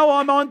 but now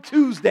I'm on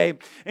Tuesday.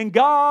 And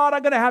God,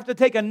 I'm going to have to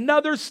take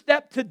another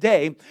step step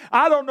today.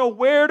 I don't know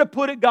where to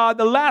put it, God.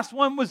 The last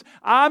one was,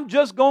 I'm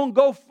just going to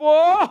go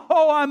for,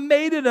 I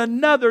made it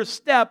another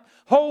step.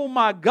 Oh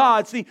my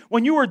God. See,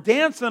 when you were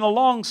dancing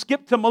along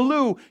Skip to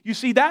Malou, you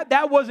see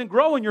that wasn't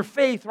growing your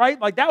faith,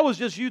 right? Like that was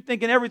just you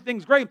thinking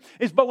everything's great.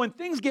 But when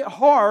things get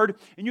hard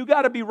and you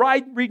got to be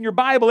reading your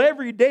Bible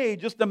every day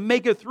just to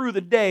make it through the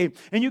day,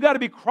 and you got to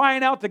be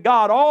crying out to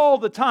God all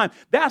the time,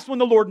 that's when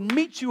the Lord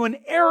meets you in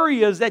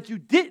areas that you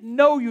didn't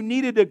know you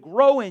needed to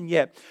grow in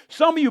yet.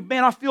 Some of you,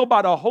 man, I feel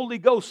by the Holy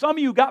Ghost, some of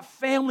you got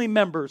family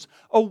members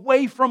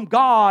away from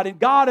God, and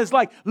God is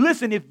like,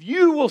 listen, if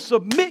you will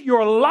submit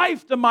your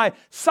life to my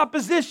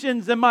suppositions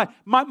and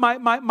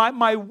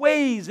my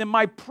ways and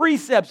my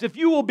precepts, if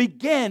you will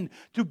begin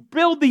to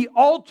build the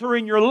altar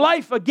in your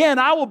life again,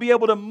 I will be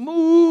able to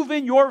move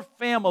in your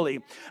family.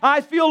 I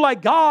feel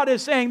like God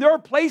is saying there are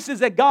places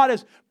that God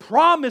has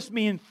promised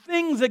me and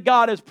things that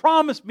God has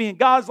promised me, and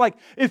God's like,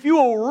 if you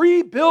will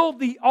rebuild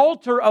the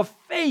altar of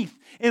faith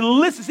and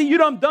listen, see, you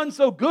done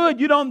so good,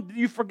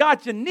 you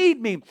forgot you need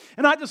me.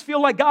 And I just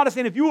feel like God is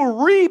saying, if you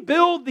will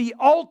rebuild the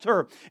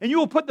altar and you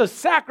will put the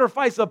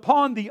sacrifice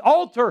upon the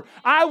altar,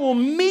 I will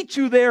meet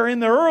you there in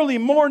the early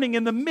morning,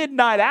 in the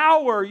midnight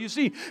hour. You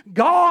see,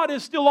 God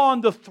is still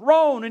on the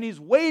throne and He's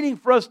waiting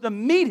for us to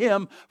meet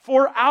Him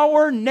for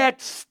our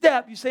next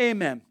step. You say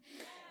amen.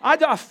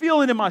 I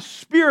feel it in my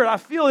spirit. I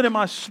feel it in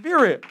my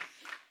spirit.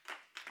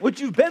 What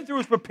you've been through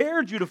has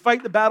prepared you to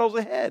fight the battles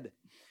ahead.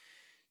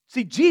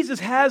 See, Jesus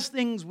has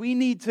things we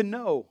need to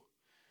know,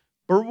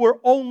 but we're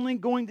only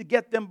going to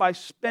get them by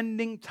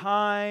spending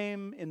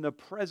time in the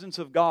presence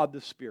of God, the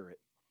Spirit.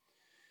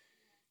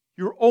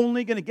 You're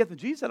only going to get them.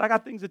 Jesus said, I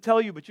got things to tell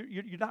you, but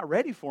you're not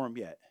ready for them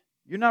yet.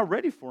 You're not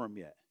ready for them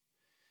yet.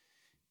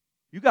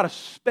 You got to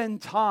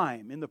spend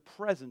time in the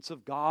presence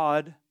of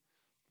God,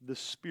 the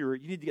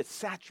Spirit. You need to get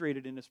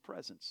saturated in His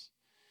presence.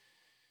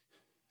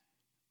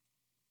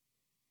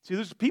 See,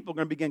 there's people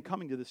going to begin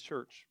coming to this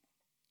church.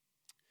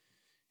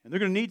 And they're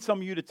going to need some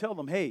of you to tell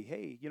them,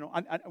 hey, we're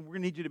going to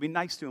need you to be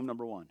nice to them,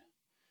 number one.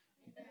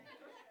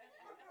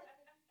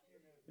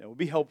 That will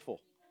be helpful.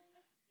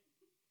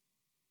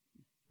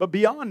 But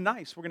beyond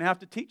nice, we're going to have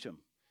to teach them.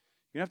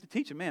 You're going to have to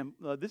teach them, man,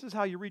 this is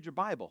how you read your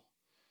Bible.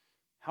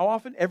 How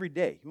often? Every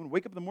day. You want to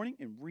wake up in the morning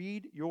and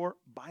read your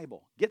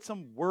Bible. Get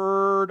some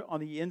word on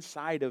the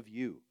inside of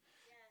you.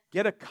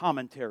 Get a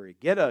commentary.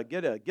 Get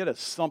a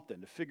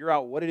something to figure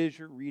out what it is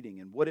you're reading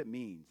and what it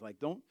means. Like,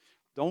 don't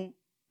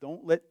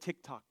let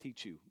TikTok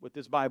teach you what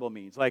this Bible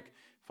means. Like,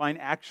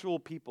 find actual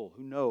people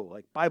who know,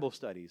 like Bible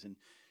studies, and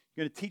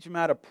you're going to teach them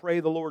how to pray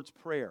the Lord's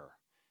Prayer.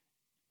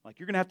 Like,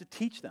 you're going to have to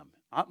teach them.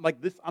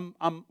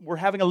 We're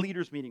having a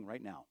leaders meeting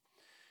right now.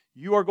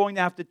 You are going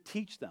to have to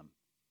teach them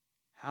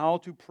how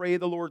to pray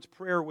the Lord's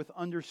Prayer with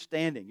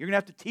understanding. You're going to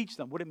have to teach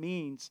them what it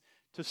means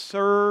to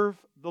serve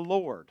the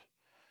Lord.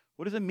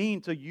 What does it mean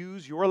to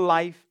use your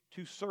life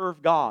to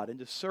serve God and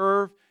to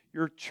serve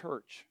your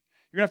church?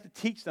 You're going to have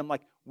to teach them,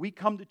 like, we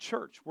come to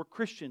church. We're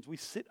Christians. We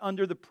sit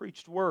under the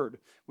preached word.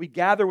 We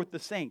gather with the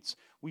saints.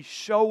 We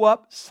show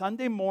up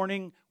Sunday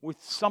morning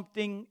with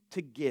something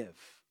to give.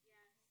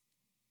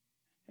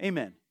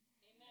 Amen.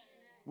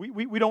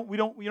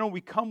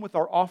 We come with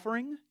our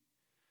offering,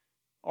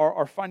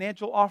 our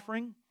financial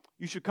offering.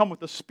 You should come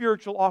with a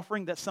spiritual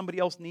offering that somebody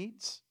else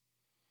needs.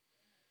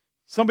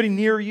 Somebody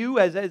near you,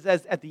 as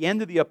at the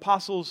end of the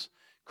Apostles'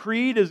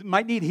 Creed,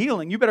 might need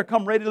healing. You better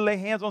come ready to lay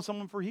hands on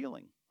someone for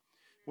healing.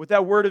 With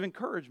that word of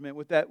encouragement,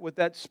 with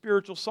that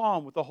spiritual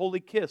psalm, with a holy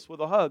kiss, with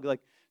a hug.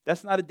 Like,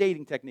 that's not a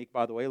dating technique,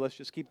 by the way. Let's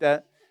just keep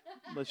that.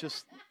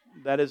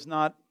 That is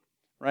not,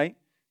 right?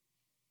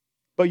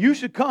 But you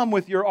should come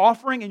with your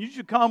offering, and you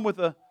should come with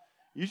a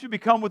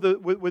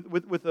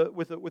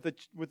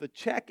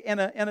check and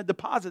a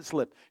deposit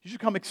slip. You should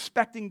come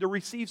expecting to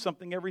receive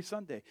something every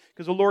Sunday,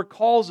 because the Lord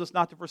calls us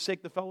not to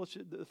forsake the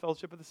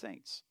fellowship of the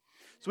saints.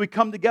 So we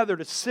come together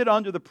to sit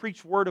under the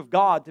preached word of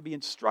God, to be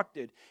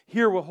instructed,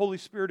 hear what Holy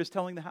Spirit is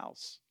telling the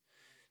house.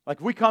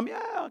 Like, we come,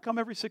 I'll come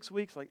every 6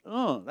 weeks. Like,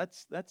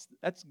 that's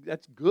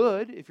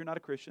good if you're not a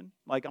Christian.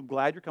 Like, I'm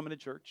glad you're coming to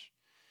church.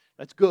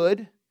 That's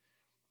good.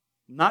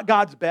 Not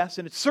God's best,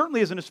 and it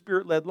certainly isn't a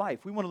Spirit-led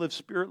life. We want to live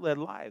Spirit-led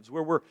lives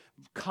where we're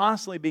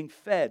constantly being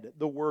fed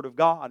the Word of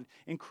God,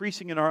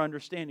 increasing in our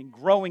understanding,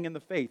 growing in the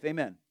faith.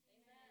 Amen.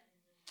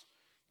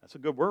 That's a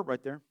good word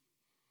right there.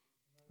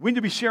 We need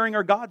to be sharing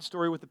our God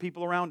story with the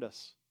people around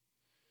us.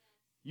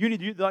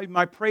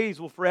 My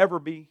praise will forever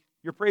be,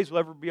 your praise will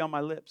ever be on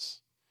my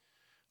lips.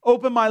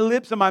 Open my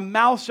lips, and my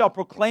mouth shall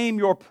proclaim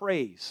your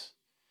praise.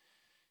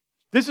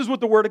 This is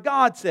what the Word of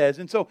God says.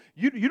 And so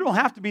you don't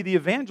have to be the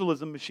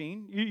evangelism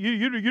machine.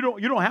 You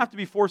don't have to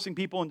be forcing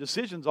people in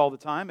decisions all the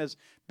time. As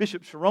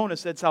Bishop Sharona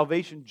said,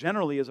 salvation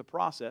generally is a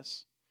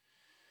process.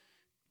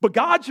 But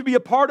God should be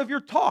a part of your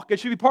talk. It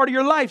should be part of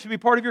your life. It should be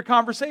part of your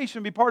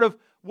conversation. Be part of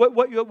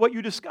what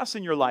you discuss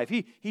in your life.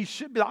 He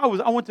should be. I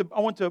went to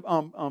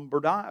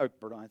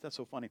Burdines. That's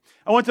so funny.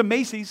 I went to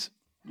Macy's.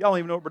 Y'all don't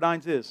even know what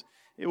Burdines is.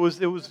 It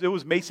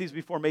was Macy's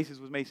before Macy's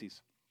was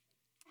Macy's.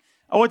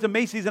 I went to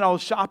Macy's and I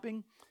was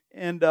shopping.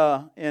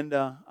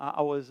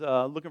 I was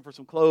looking for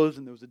some clothes,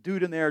 and there was a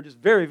dude in there just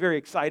very, very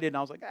excited. And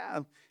I was like,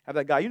 have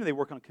that guy. You know they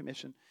work on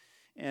commission.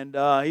 And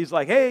he's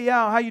like, hey,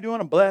 yeah, how you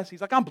doing? I'm blessed.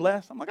 He's like, I'm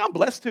blessed. I'm like, I'm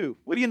blessed too.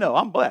 What do you know?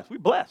 I'm blessed. We're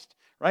blessed,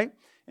 right?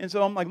 And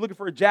so I'm like looking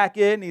for a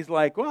jacket, and he's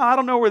like, well, I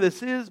don't know where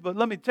this is, but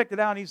let me check it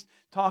out. And he's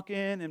talking.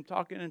 And he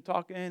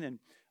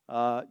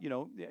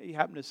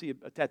happened to see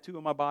a tattoo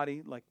on my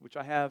body, like which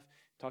I have.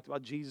 Talked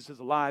about Jesus is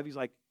alive. He's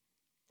like,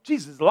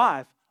 Jesus is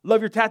alive.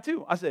 Love your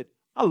tattoo. I said,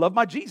 I love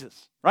my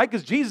Jesus, right?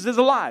 Because Jesus is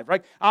alive,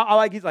 right?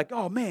 He's like,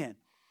 oh man,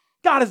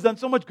 God has done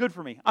so much good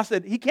for me. I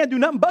said, he can't do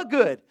nothing but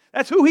good.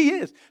 That's who he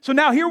is. So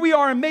now here we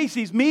are in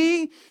Macy's,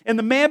 me and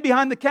the man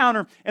behind the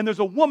counter, and there's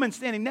a woman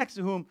standing next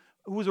to him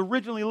who was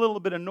originally a little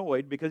bit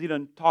annoyed because he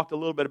done talked a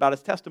little bit about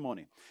his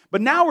testimony.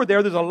 But now we're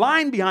there's a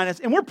line behind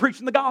us, and we're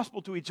preaching the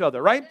gospel to each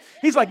other, right?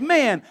 He's like,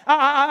 man,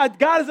 God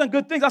has done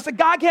good things. I said,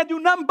 God can't do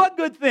nothing but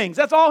good things.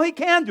 That's all he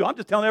can do. I'm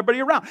just telling everybody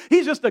around.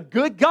 He's just a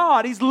good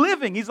God. He's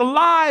living. He's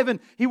alive, and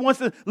he wants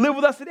to live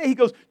with us today. He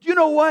goes, do you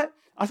know what?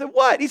 I said,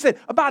 what? He said,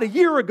 about a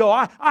year ago,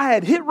 I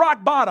had hit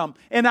rock bottom,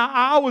 and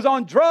I was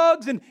on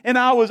drugs, and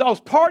I was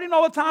partying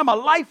all the time. My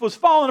life was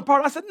falling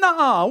apart. I said,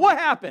 nah, what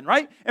happened,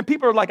 right? And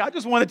people are like, I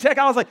just want to check.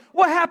 I was like,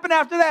 what happened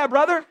after that,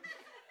 brother?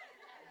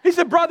 He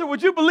said, brother,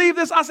 would you believe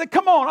this? I said,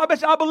 come on, I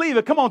bet you I believe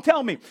it. Come on,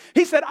 tell me.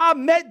 He said, I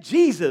met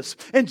Jesus,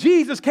 and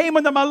Jesus came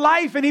into my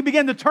life, and he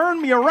began to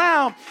turn me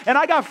around, and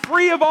I got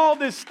free of all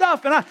this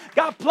stuff, and I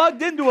got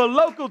plugged into a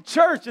local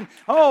church, and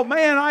oh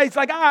man, it's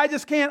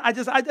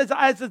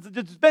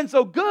been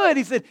so good.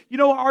 He said, you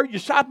know, are you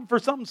shopping for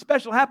something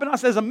special happen? I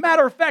said, as a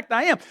matter of fact,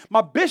 I am.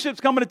 My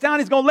bishop's coming to town.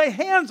 He's going to lay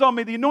hands on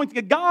me. The anointing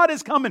of God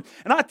is coming,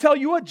 and I tell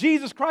you what,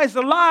 Jesus Christ is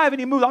alive, and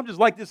he moves. I'm just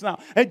like this now,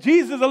 and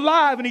Jesus is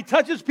alive, and he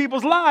touches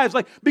people's lives,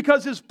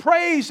 because his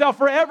praise shall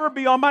forever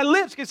be on my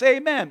lips. Can you say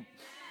amen?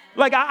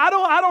 Like I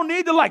don't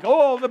need to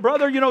the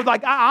brother,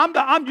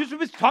 I'm just,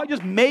 if it's talk,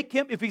 just make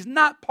him. If he's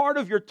not part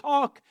of your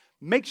talk,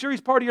 make sure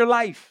he's part of your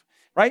life,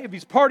 right? If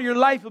he's part of your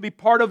life, he'll be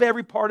part of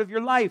every part of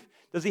your life.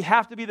 Does he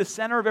have to be the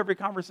center of every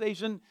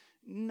conversation?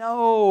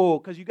 No,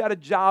 because you got a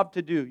job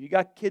to do. You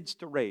got kids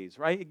to raise,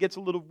 right? It gets a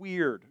little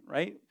weird,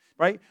 right?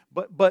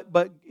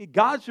 But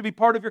God should be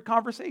part of your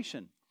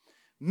conversation.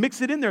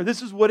 Mix it in there.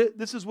 This is what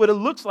it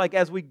looks like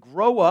as we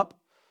grow up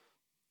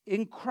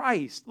in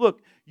Christ.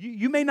 Look,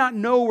 you may not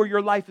know where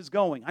your life is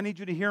going. I need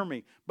you to hear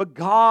me. But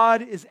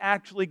God is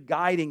actually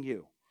guiding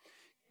you.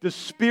 The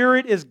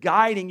Spirit is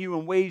guiding you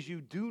in ways you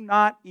do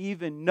not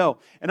even know.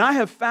 And I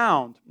have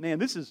found,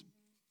 man,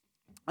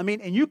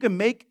 and you can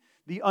make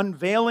the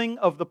unveiling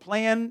of the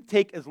plan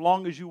take as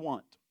long as you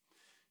want.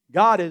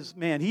 God is,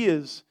 man,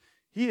 He's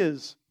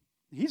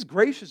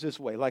gracious this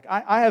way. Like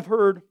I have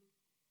heard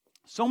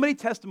so many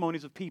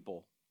testimonies of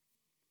people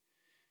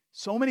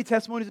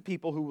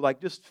who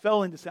just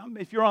fell into sin.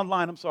 If you're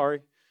online, I'm sorry.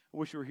 I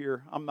wish you were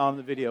here. I'm not on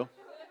the video.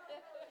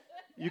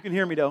 You can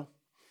hear me though.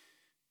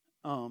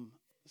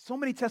 So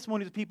many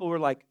testimonies of people who are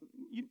like,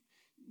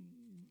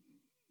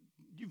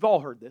 you've all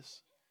heard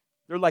this.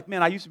 They're like,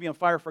 man, I used to be on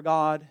fire for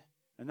God,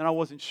 and then I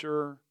wasn't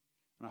sure,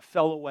 and I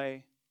fell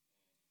away.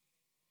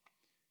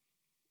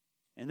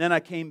 And then I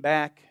came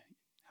back,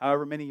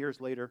 however many years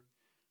later,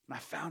 and I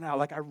found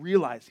out, I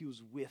realized He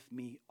was with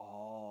me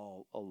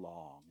all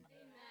along.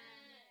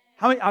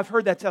 I've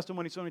heard that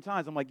testimony so many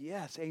times. I'm like,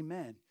 yes,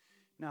 amen.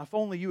 Now, if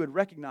only you had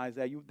recognized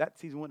that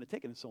season wouldn't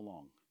have taken so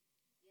long.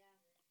 Yeah.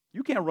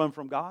 You can't run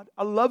from God.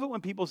 I love it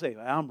when people say,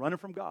 I'm running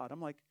from God. I'm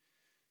like,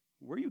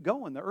 where are you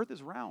going? The earth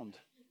is round.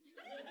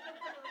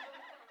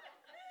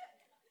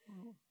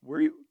 Where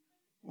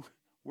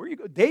are you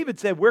go? David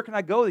said, where can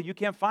I go that you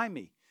can't find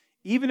me?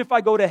 Even if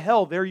I go to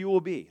hell, there you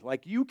will be.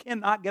 You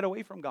cannot get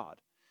away from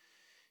God.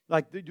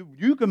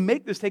 You can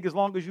make this take as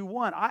long as you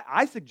want.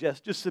 I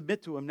suggest just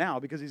submit to Him now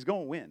because He's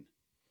going to win. Amen.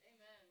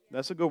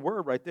 That's a good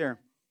word right there.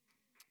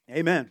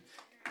 Amen.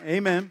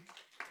 Amen.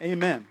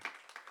 Amen.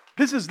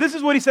 This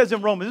is what he says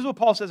in Romans. This is what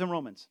Paul says in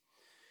Romans.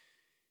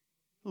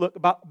 Look,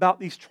 about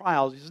these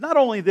trials. He says, not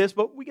only this,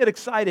 but we get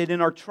excited in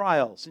our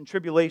trials and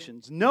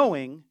tribulations,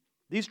 knowing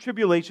these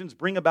tribulations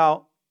bring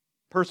about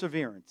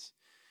perseverance.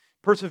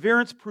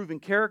 Perseverance, proven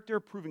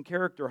character,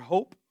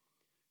 hope.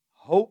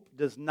 Hope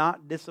does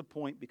not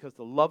disappoint because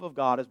the love of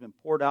God has been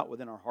poured out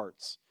within our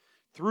hearts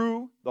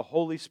through the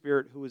Holy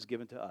Spirit who is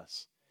given to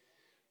us.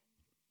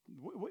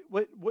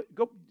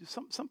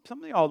 Some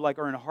of y'all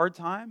are in a hard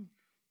time,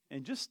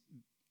 and just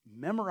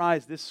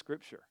memorize this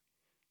scripture.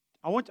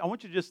 I want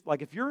you to just,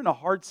 if you're in a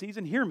hard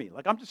season, hear me.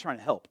 I'm just trying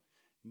to help.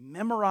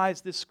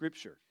 Memorize this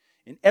scripture.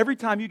 And every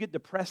time you get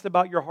depressed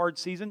about your hard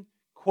season,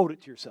 quote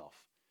it to yourself.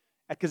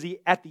 Because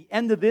at the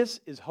end of this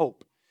is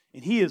hope.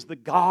 And He is the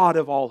God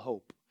of all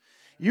hope.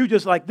 You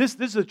just this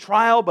is a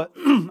trial, but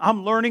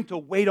I'm learning to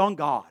wait on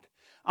God.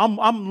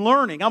 I'm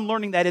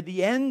learning that at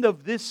the end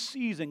of this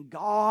season,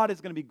 God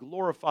is going to be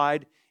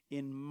glorified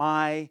in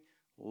my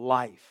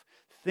life.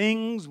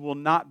 Things will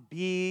not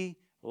be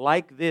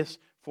like this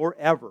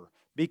forever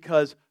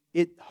because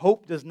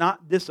hope does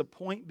not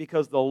disappoint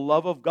because the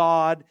love of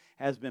God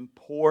has been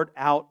poured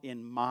out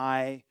in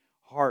my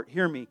heart.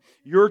 Hear me.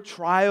 Your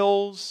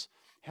trials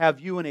have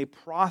you in a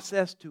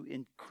process to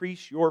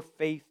increase your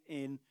faith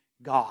in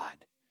God.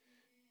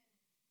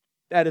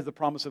 That is the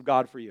promise of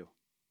God for you.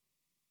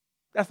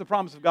 That's the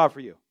promise of God for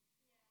you.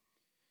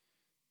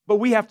 But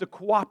we have to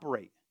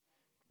cooperate.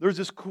 There's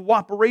this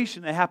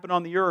cooperation that happened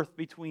on the earth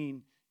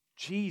between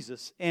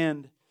Jesus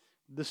and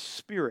the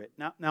Spirit.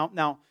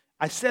 Now,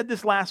 I said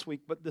this last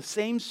week, but the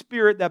same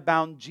Spirit that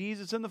bound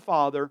Jesus and the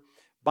Father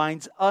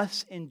binds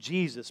us in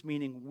Jesus,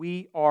 meaning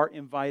we are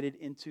invited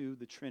into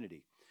the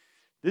Trinity.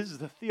 This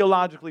is a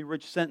theologically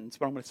rich sentence,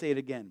 but I'm going to say it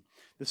again.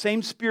 The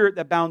same Spirit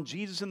that bound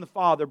Jesus and the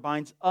Father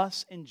binds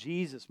us in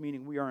Jesus,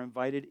 meaning we are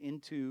invited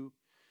into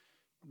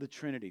the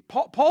Trinity.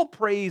 Paul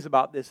prays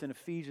about this in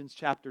Ephesians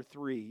chapter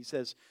 3. He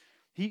says,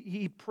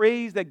 he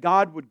prays that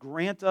God would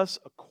grant us,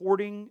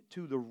 according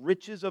to the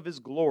riches of His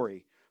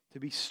glory, to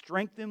be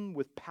strengthened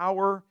with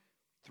power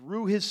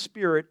through His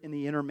Spirit in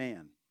the inner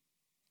man.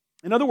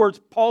 In other words,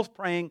 Paul's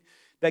praying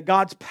that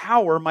God's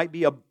power might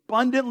be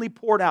abundantly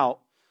poured out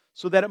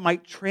so that it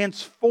might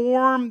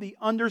transform the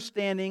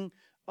understanding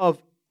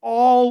of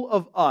all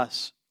of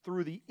us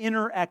through the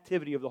inner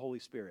activity of the Holy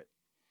Spirit.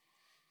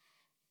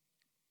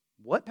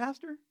 What,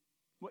 Pastor?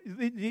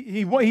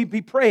 He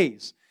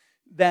prays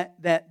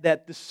that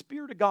the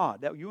Spirit of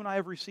God that you and I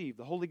have received,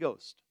 the Holy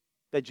Ghost,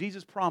 that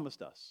Jesus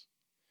promised us,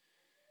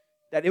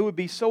 that it would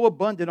be so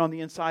abundant on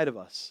the inside of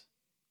us,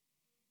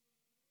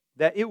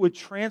 that it would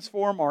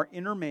transform our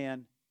inner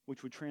man,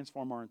 which would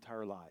transform our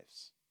entire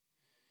lives.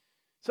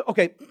 So,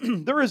 okay,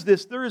 there is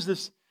this,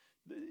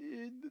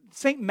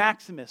 St.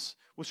 Maximus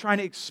was trying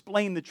to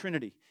explain the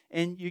Trinity,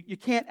 and you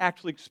can't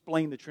actually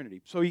explain the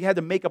Trinity, so he had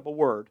to make up a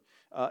word.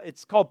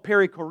 It's called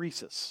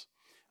perichoresis.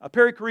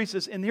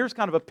 Perichoresis, and here's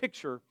kind of a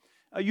picture.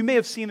 You may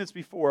have seen this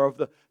before of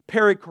the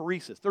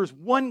perichoresis. There's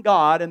one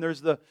God, and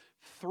there's the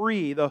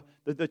three, the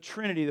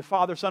Trinity, the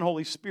Father, Son,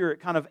 Holy Spirit,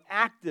 kind of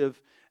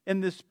active in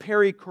this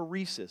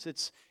perichoresis.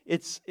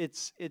 It's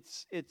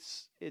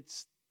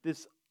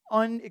this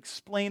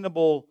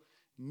unexplainable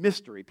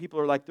mystery. People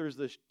are like,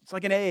 it's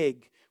like an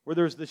egg where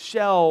there's the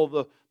shell,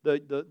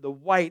 the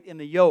white, and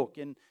the yolk,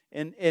 and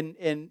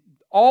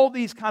all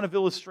these kind of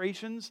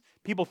illustrations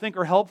people think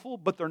are helpful,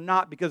 but they're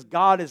not, because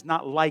God is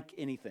not like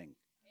anything.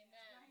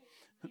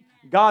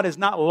 God is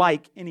not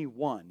like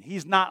anyone.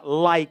 He's not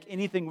like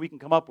anything we can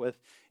come up with.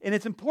 And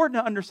it's important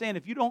to understand,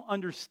 if you don't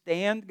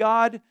understand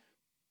God,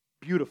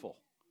 beautiful,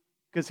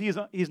 because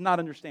He's not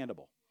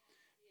understandable.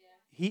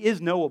 He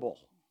is knowable.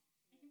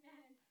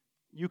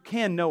 You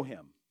can know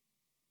Him.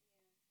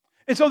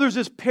 And so there's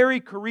this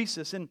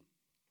perichoresis, and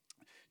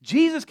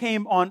Jesus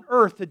came on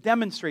earth to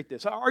demonstrate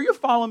this. Are you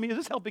following me? Is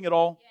this helping at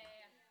all?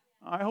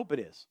 Yeah. I hope it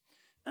is.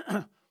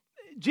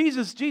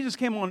 Jesus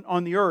came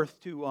on the earth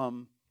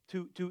to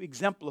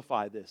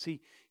exemplify this.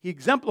 He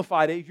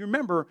exemplified it. If you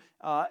remember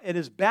at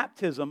His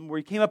baptism, where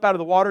He came up out of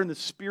the water and the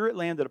Spirit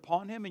landed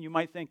upon Him, and you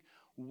might think,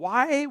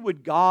 why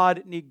would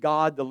God need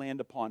God to land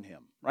upon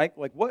Him? Right?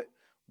 Like what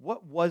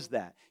was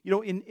that? You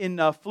know,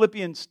 in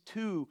Philippians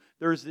 2,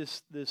 there's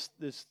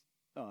this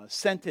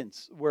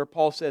sentence where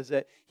Paul says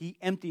that He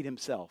emptied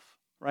Himself,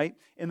 right?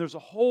 And there's a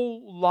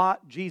whole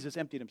lot, Jesus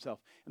emptied Himself.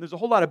 And there's a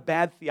whole lot of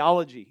bad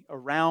theology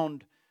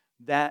around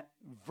that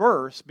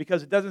verse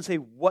because it doesn't say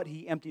what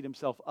He emptied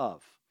Himself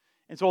of.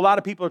 And so a lot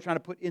of people are trying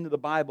to put into the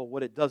Bible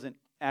what it doesn't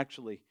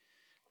actually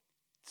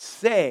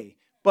say.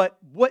 But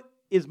what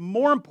is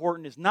more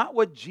important is not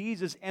what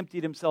Jesus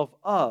emptied Himself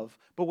of,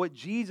 but what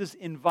Jesus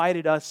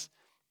invited us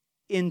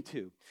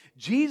into.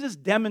 Jesus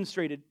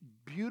demonstrated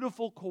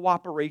beautiful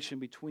cooperation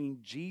between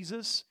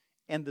Jesus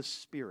and the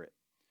Spirit.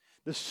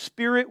 The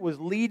Spirit was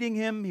leading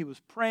Him. He was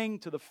praying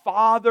to the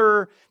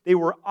Father. They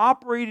were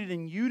operated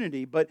in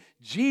unity, but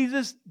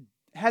Jesus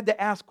had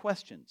to ask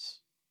questions.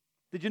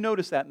 Did you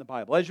notice that in the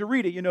Bible? As you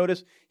read it, you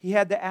notice He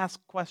had to ask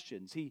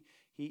questions.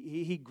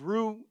 He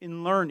grew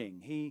in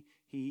learning.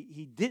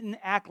 He didn't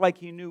act like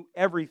He knew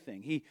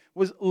everything. He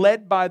was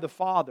led by the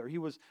Father. He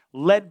was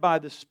led by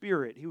the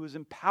Spirit. He was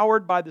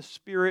empowered by the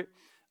Spirit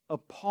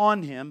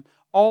upon Him,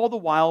 all the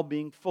while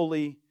being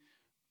fully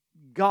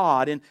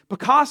God. And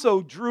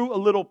Picasso drew a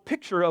little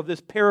picture of this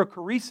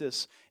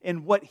perichoresis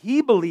and what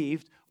he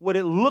believed, what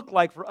it looked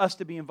like for us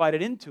to be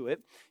invited into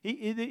it.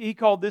 He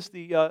called this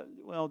it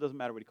doesn't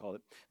matter what he called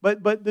it.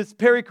 But this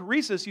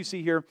perichoresis you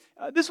see here,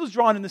 this was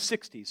drawn in the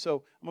 60s.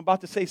 So I'm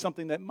about to say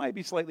something that might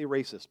be slightly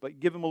racist,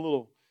 but give him a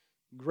little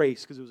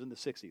grace because it was in the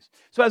 60s.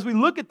 So as we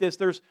look at this,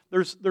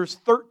 there's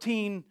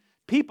 13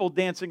 people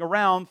dancing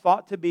around,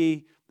 thought to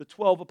be the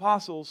 12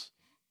 apostles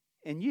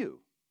and you.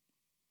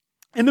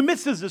 In the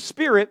midst is the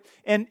Spirit,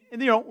 and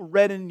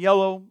red and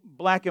yellow,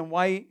 black and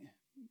white,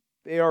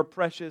 they are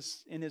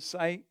precious in His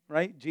sight,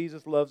 right?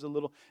 Jesus loves a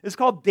little. It's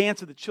called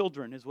Dance of the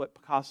Children, is what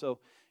Picasso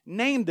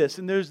named this.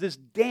 And there's this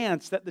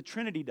dance that the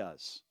Trinity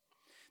does.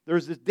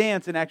 There's this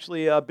dance, and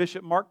actually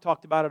Bishop Mark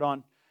talked about it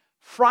on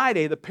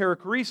Friday, the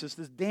perichoresis,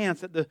 this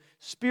dance that the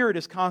Spirit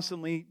is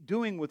constantly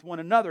doing with one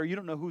another. You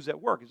don't know who's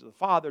at work. Is it the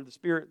Father, the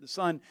Spirit, the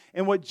Son?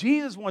 And what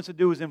Jesus wants to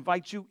do is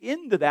invite you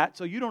into that,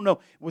 so you don't know,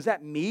 was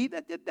that me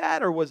that did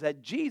that, or was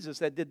that Jesus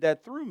that did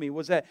that through me?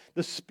 Was that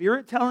the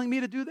Spirit telling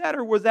me to do that,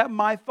 or was that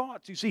my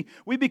thoughts? You see,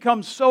 we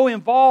become so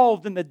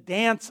involved in the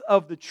dance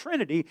of the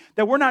Trinity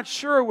that we're not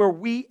sure where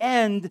we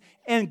end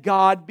and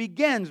God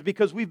begins,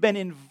 because we've been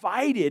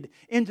invited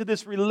into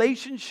this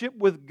relationship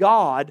with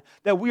God,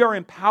 that we are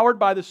empowered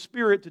by the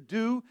Spirit to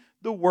do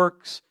the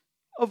works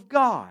of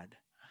God.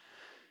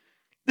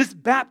 This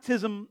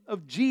baptism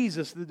of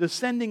Jesus, the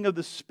descending of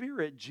the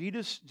Spirit,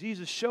 Jesus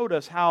showed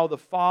us how the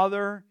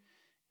Father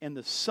and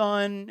the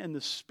Son and the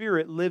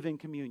Spirit live in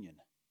communion.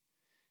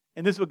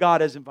 And this is what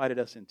God has invited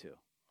us into.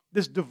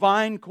 This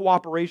divine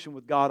cooperation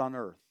with God on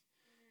earth.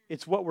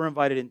 It's what we're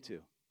invited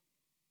into.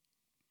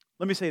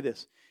 Let me say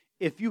this.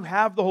 If you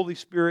have the Holy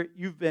Spirit,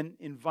 you've been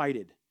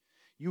invited.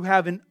 You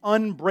have an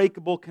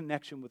unbreakable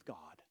connection with God.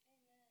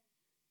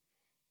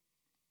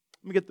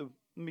 Let me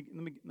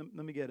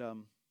get I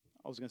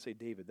was going to say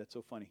David. That's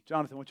so funny.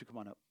 Jonathan, why don't you come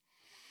on up?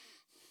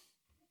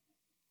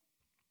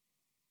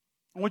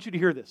 I want you to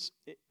hear this.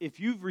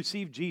 If you've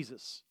received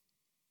Jesus,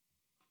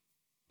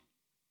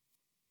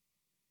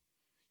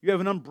 you have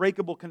an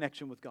unbreakable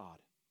connection with God.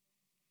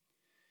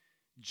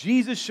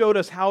 Jesus showed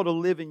us how to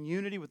live in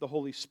unity with the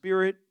Holy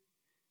Spirit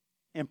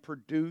and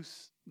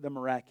produce the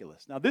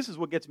miraculous. Now, this is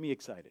what gets me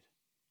excited.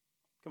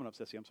 Come on up,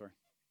 Ceci, I'm sorry.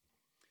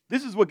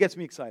 This is what gets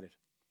me excited.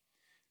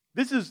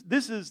 This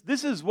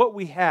is what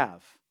we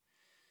have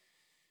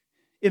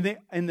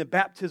in the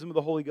baptism of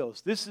the Holy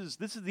Ghost. This is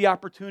the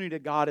opportunity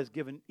that God has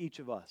given each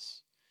of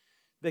us.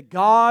 That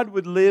God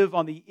would live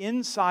on the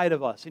inside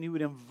of us, and He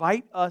would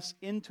invite us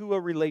into a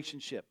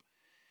relationship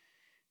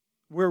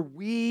where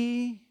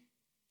we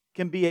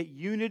can be at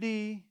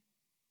unity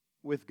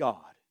with God.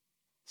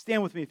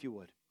 Stand with me if you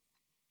would.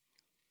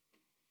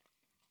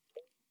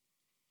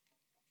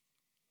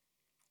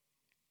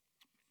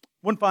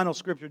 One final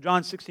scripture,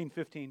 John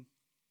 16:15.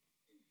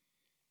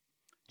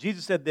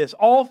 Jesus said this,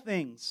 all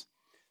things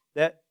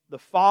that the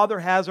Father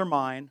has are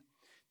mine.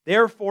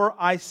 Therefore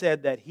I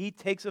said that He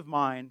takes of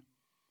mine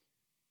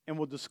and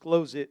will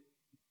disclose it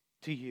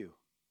to you.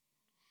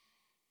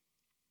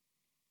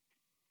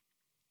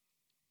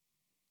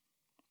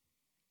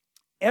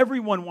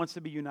 Everyone wants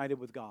to be united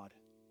with God.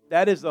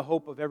 That is the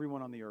hope of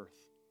everyone on the earth.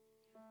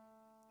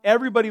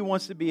 Everybody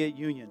wants to be at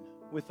union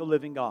with the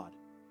living God.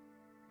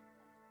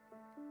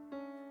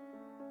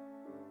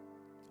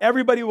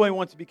 Everybody really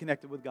wants to be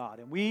connected with God.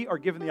 And we are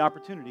given the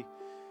opportunity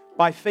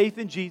by faith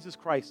in Jesus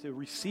Christ to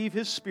receive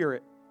His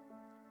Spirit,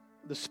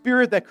 the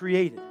Spirit that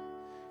created,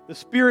 the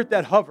Spirit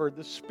that hovered,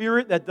 the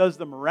Spirit that does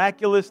the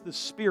miraculous, the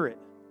Spirit.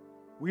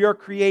 We are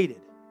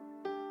created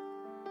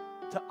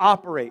to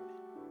operate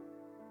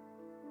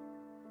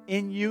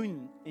in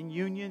union, in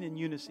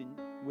unison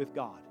with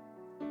God.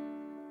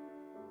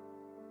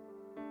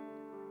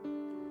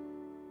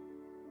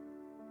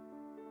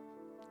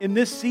 In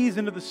this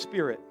season of the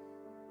Spirit,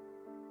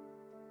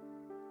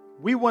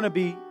 we want to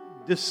be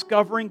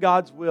discovering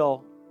God's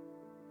will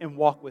and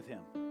walk with Him.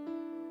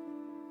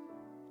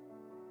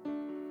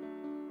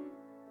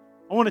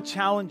 I want to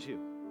challenge you.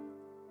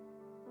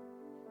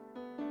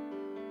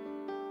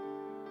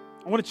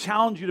 I want to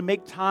challenge you to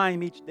make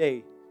time each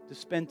day to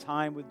spend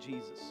time with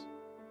Jesus.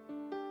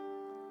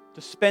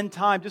 To spend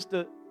time just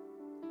to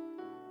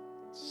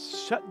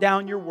shut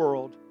down your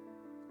world.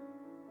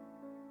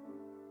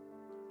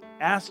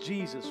 Ask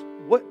Jesus,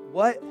 what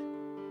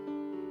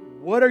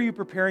are you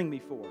preparing me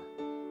for?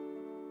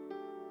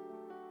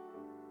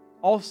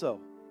 Also,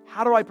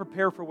 how do I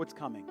prepare for what's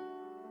coming?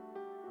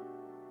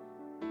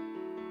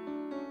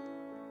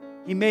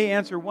 He may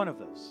answer one of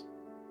those.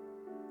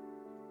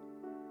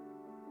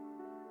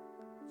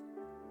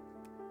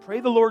 Pray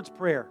the Lord's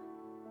Prayer.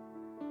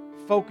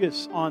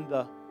 Focus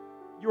on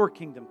your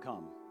kingdom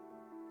come.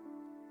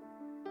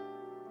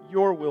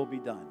 Your will be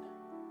done.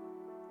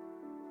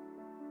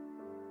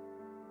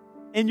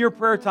 In your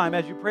prayer time,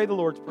 as you pray the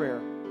Lord's Prayer,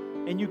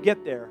 and you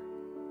get there,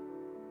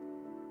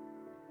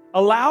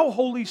 allow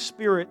Holy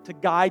Spirit to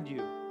guide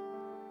you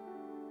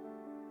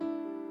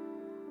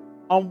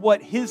on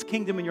what His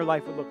kingdom in your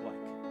life would look like.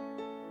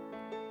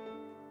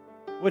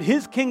 What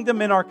His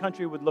kingdom in our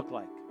country would look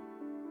like.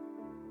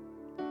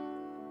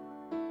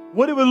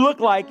 What it would look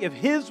like if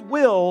His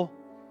will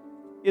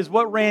is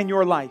what ran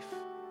your life.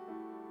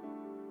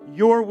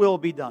 Your will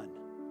be done.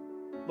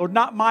 Lord,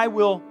 not my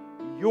will,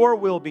 your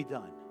will be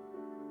done.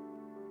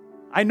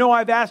 I know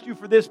I've asked you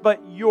for this, but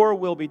your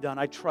will be done.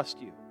 I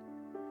trust you.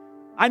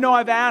 I know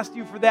I've asked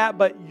you for that,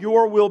 but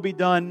your will be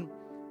done.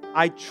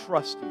 I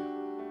trust you.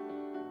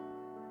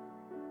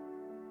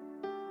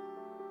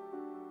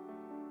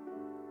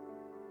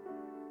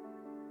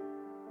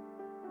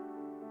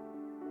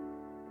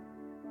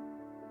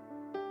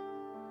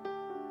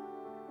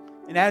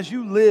 And as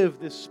you live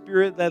this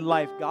Spirit-led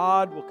life,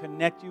 God will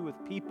connect you with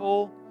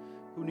people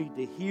who need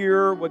to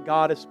hear what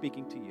God is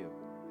speaking to you.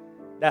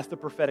 That's the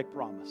prophetic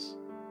promise.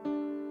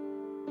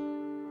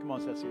 Come on,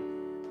 Cecilia.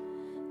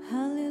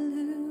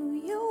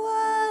 Hallelujah,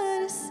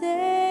 what a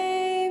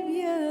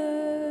Savior.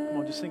 Come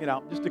on, just sing it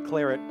out. Just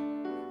declare it.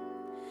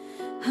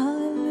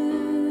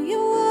 Hallelujah,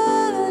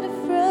 what a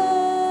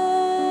friend.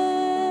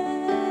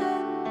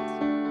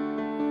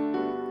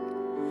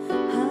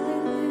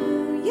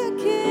 Hallelujah,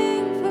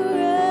 King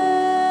forever.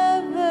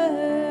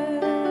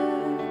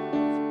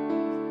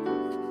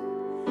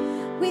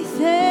 We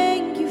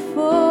thank you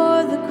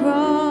for the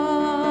cross.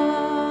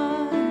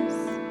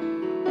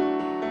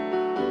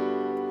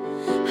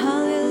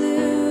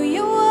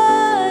 Hallelujah,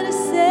 what a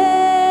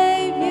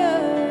Savior.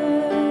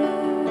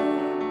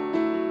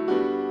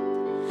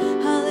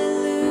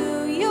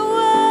 Hallelujah,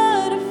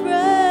 what a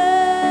friend.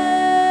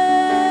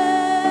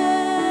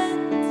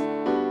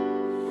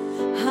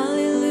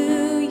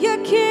 Hallelujah,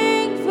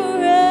 King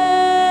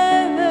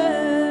forever.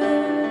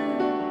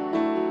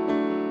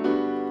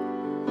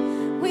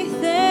 We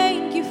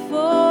thank you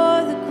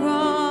for the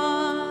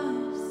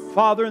cross.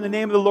 Father, in the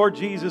name of the Lord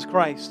Jesus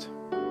Christ.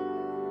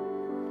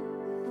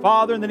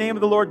 Father, in the name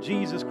of the Lord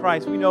Jesus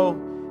Christ, we know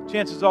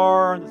chances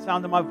are, in the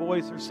sound of my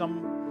voice, there's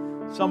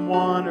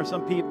someone or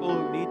some people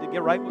who need to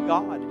get right with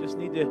God, who just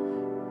need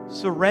to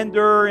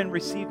surrender and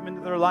receive Him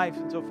into their life.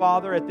 And so,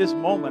 Father, at this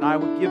moment, I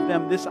would give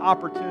them this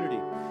opportunity,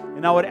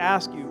 and I would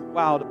ask you,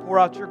 wow, to pour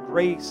out your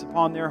grace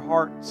upon their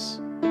hearts,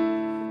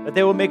 that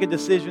they will make a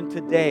decision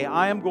today.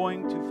 I am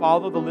going to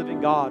follow the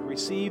living God,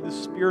 receive the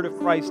Spirit of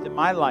Christ in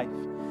my life,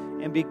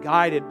 and be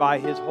guided by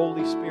His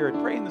Holy Spirit.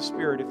 Pray in the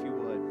Spirit if you would.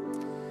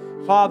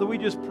 Father, we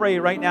just pray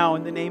right now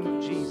in the name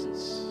of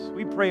Jesus.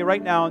 We pray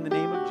right now in the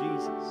name of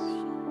Jesus.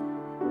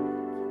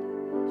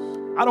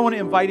 I don't want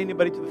to invite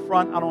anybody to the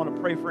front. I don't want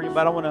to pray for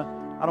anybody. I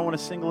don't want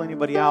to single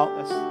anybody out.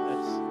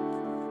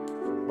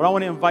 But I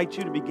want to invite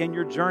you to begin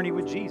your journey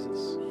with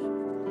Jesus.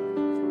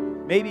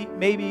 Maybe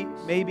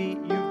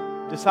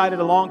you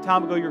decided a long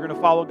time ago you're going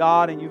to follow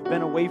God and you've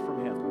been away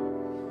from Him.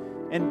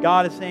 And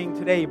God is saying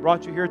today, He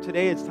brought you here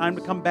today, it's time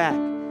to come back.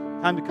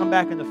 Time to come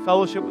back into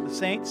fellowship with the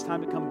saints.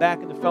 Time to come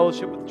back into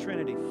fellowship with the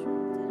Trinity.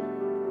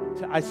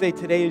 I say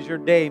today is your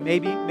day.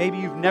 Maybe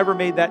you've never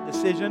made that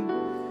decision.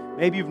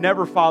 Maybe you've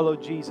never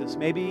followed Jesus.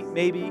 Maybe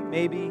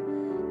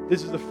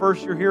this is the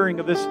first you're hearing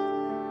of this,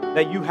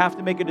 that you have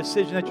to make a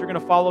decision that you're going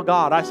to follow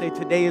God. I say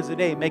today is the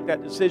day. Make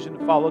that decision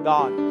to follow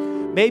God.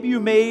 Maybe you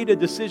made a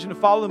decision to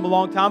follow Him a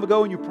long time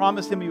ago and you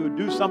promised Him you would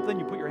do something.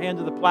 You put your hand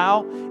to the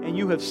plow and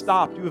you have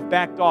stopped. You have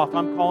backed off.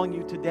 I'm calling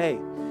you today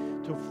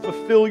to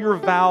fulfill your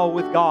vow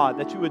with God,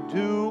 that you would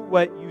do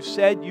what you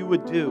said you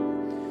would do.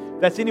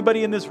 If that's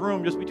anybody in this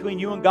room, just between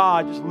you and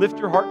God, just lift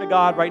your heart to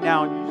God right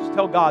now and you just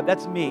tell God,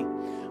 that's me.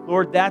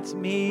 Lord, that's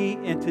me,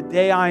 and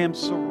today I am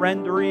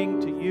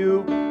surrendering to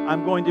you.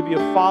 I'm going to be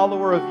a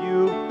follower of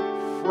you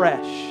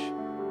fresh.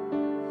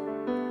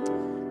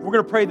 We're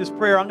going to pray this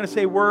prayer. I'm going to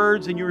say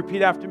words and you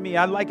repeat after me.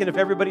 I'd like it if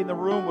everybody in the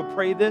room would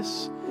pray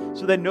this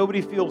so that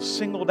nobody feels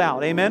singled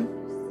out. Amen?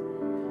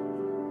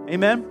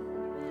 Amen?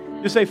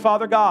 Just say,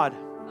 Father God,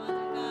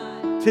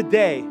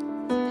 today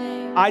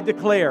I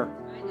declare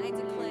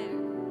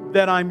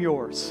that I'm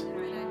yours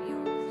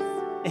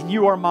and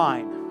you are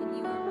mine.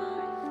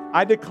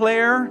 I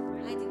declare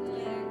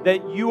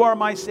that you are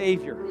my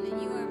Savior.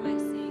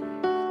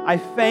 I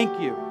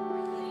thank you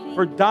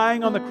for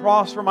dying on the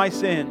cross for my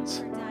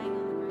sins,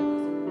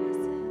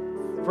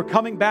 for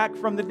coming back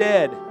from the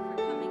dead,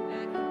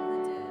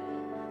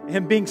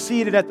 and being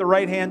seated at the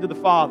right hand of the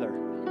Father,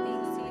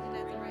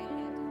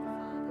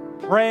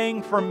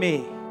 praying for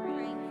me.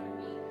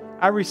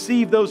 I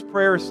receive those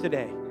prayers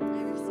today.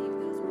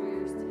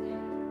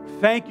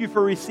 Thank you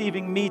for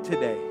receiving me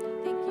today.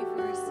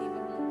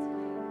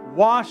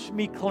 Wash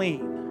me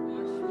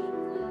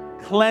clean.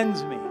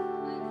 Cleanse me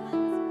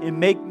and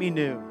make me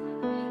new.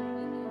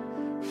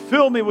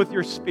 Fill me with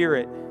your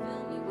Spirit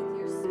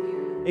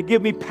and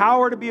give me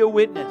power to be a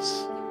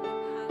witness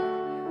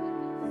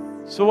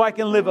so I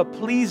can live a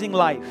pleasing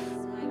life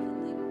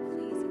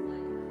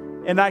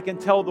and I can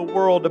tell the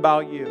world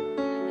about you.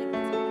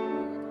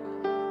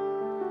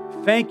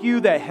 Thank you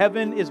that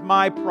heaven is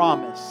my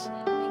promise.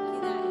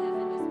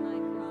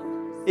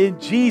 In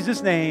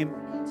Jesus' name.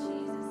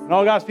 And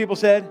all God's people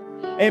said,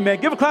 amen.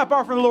 Give a clap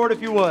offering to the Lord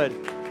if you would.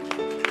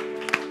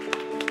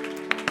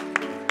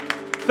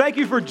 Thank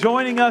you for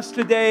joining us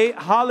today.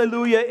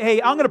 Hallelujah.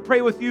 Hey, I'm going to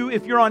pray with you.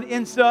 If you're on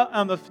Insta,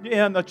 on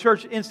the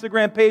church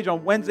Instagram page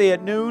on Wednesday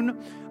at noon,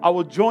 I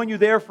will join you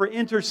there for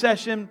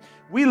intercession.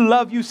 We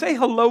love you. Say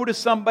hello to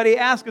somebody.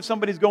 Ask if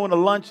somebody's going to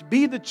lunch.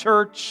 Be the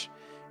church.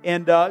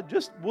 And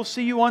we'll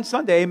see you on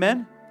Sunday.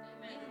 Amen.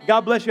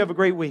 God bless you. Have a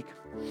great week.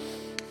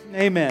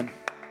 Amen.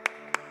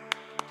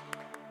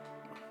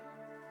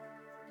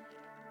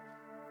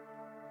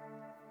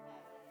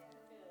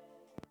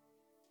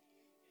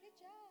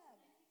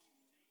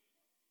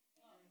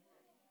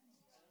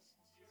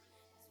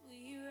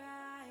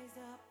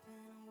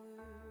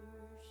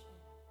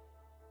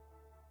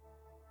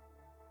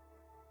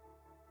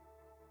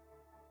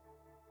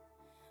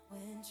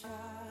 When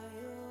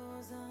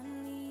trials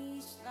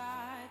unleash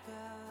like a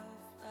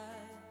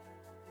flood,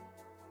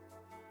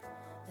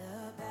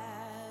 the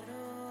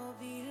battle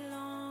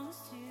belongs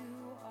to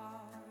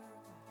our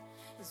God.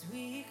 'Cause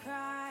we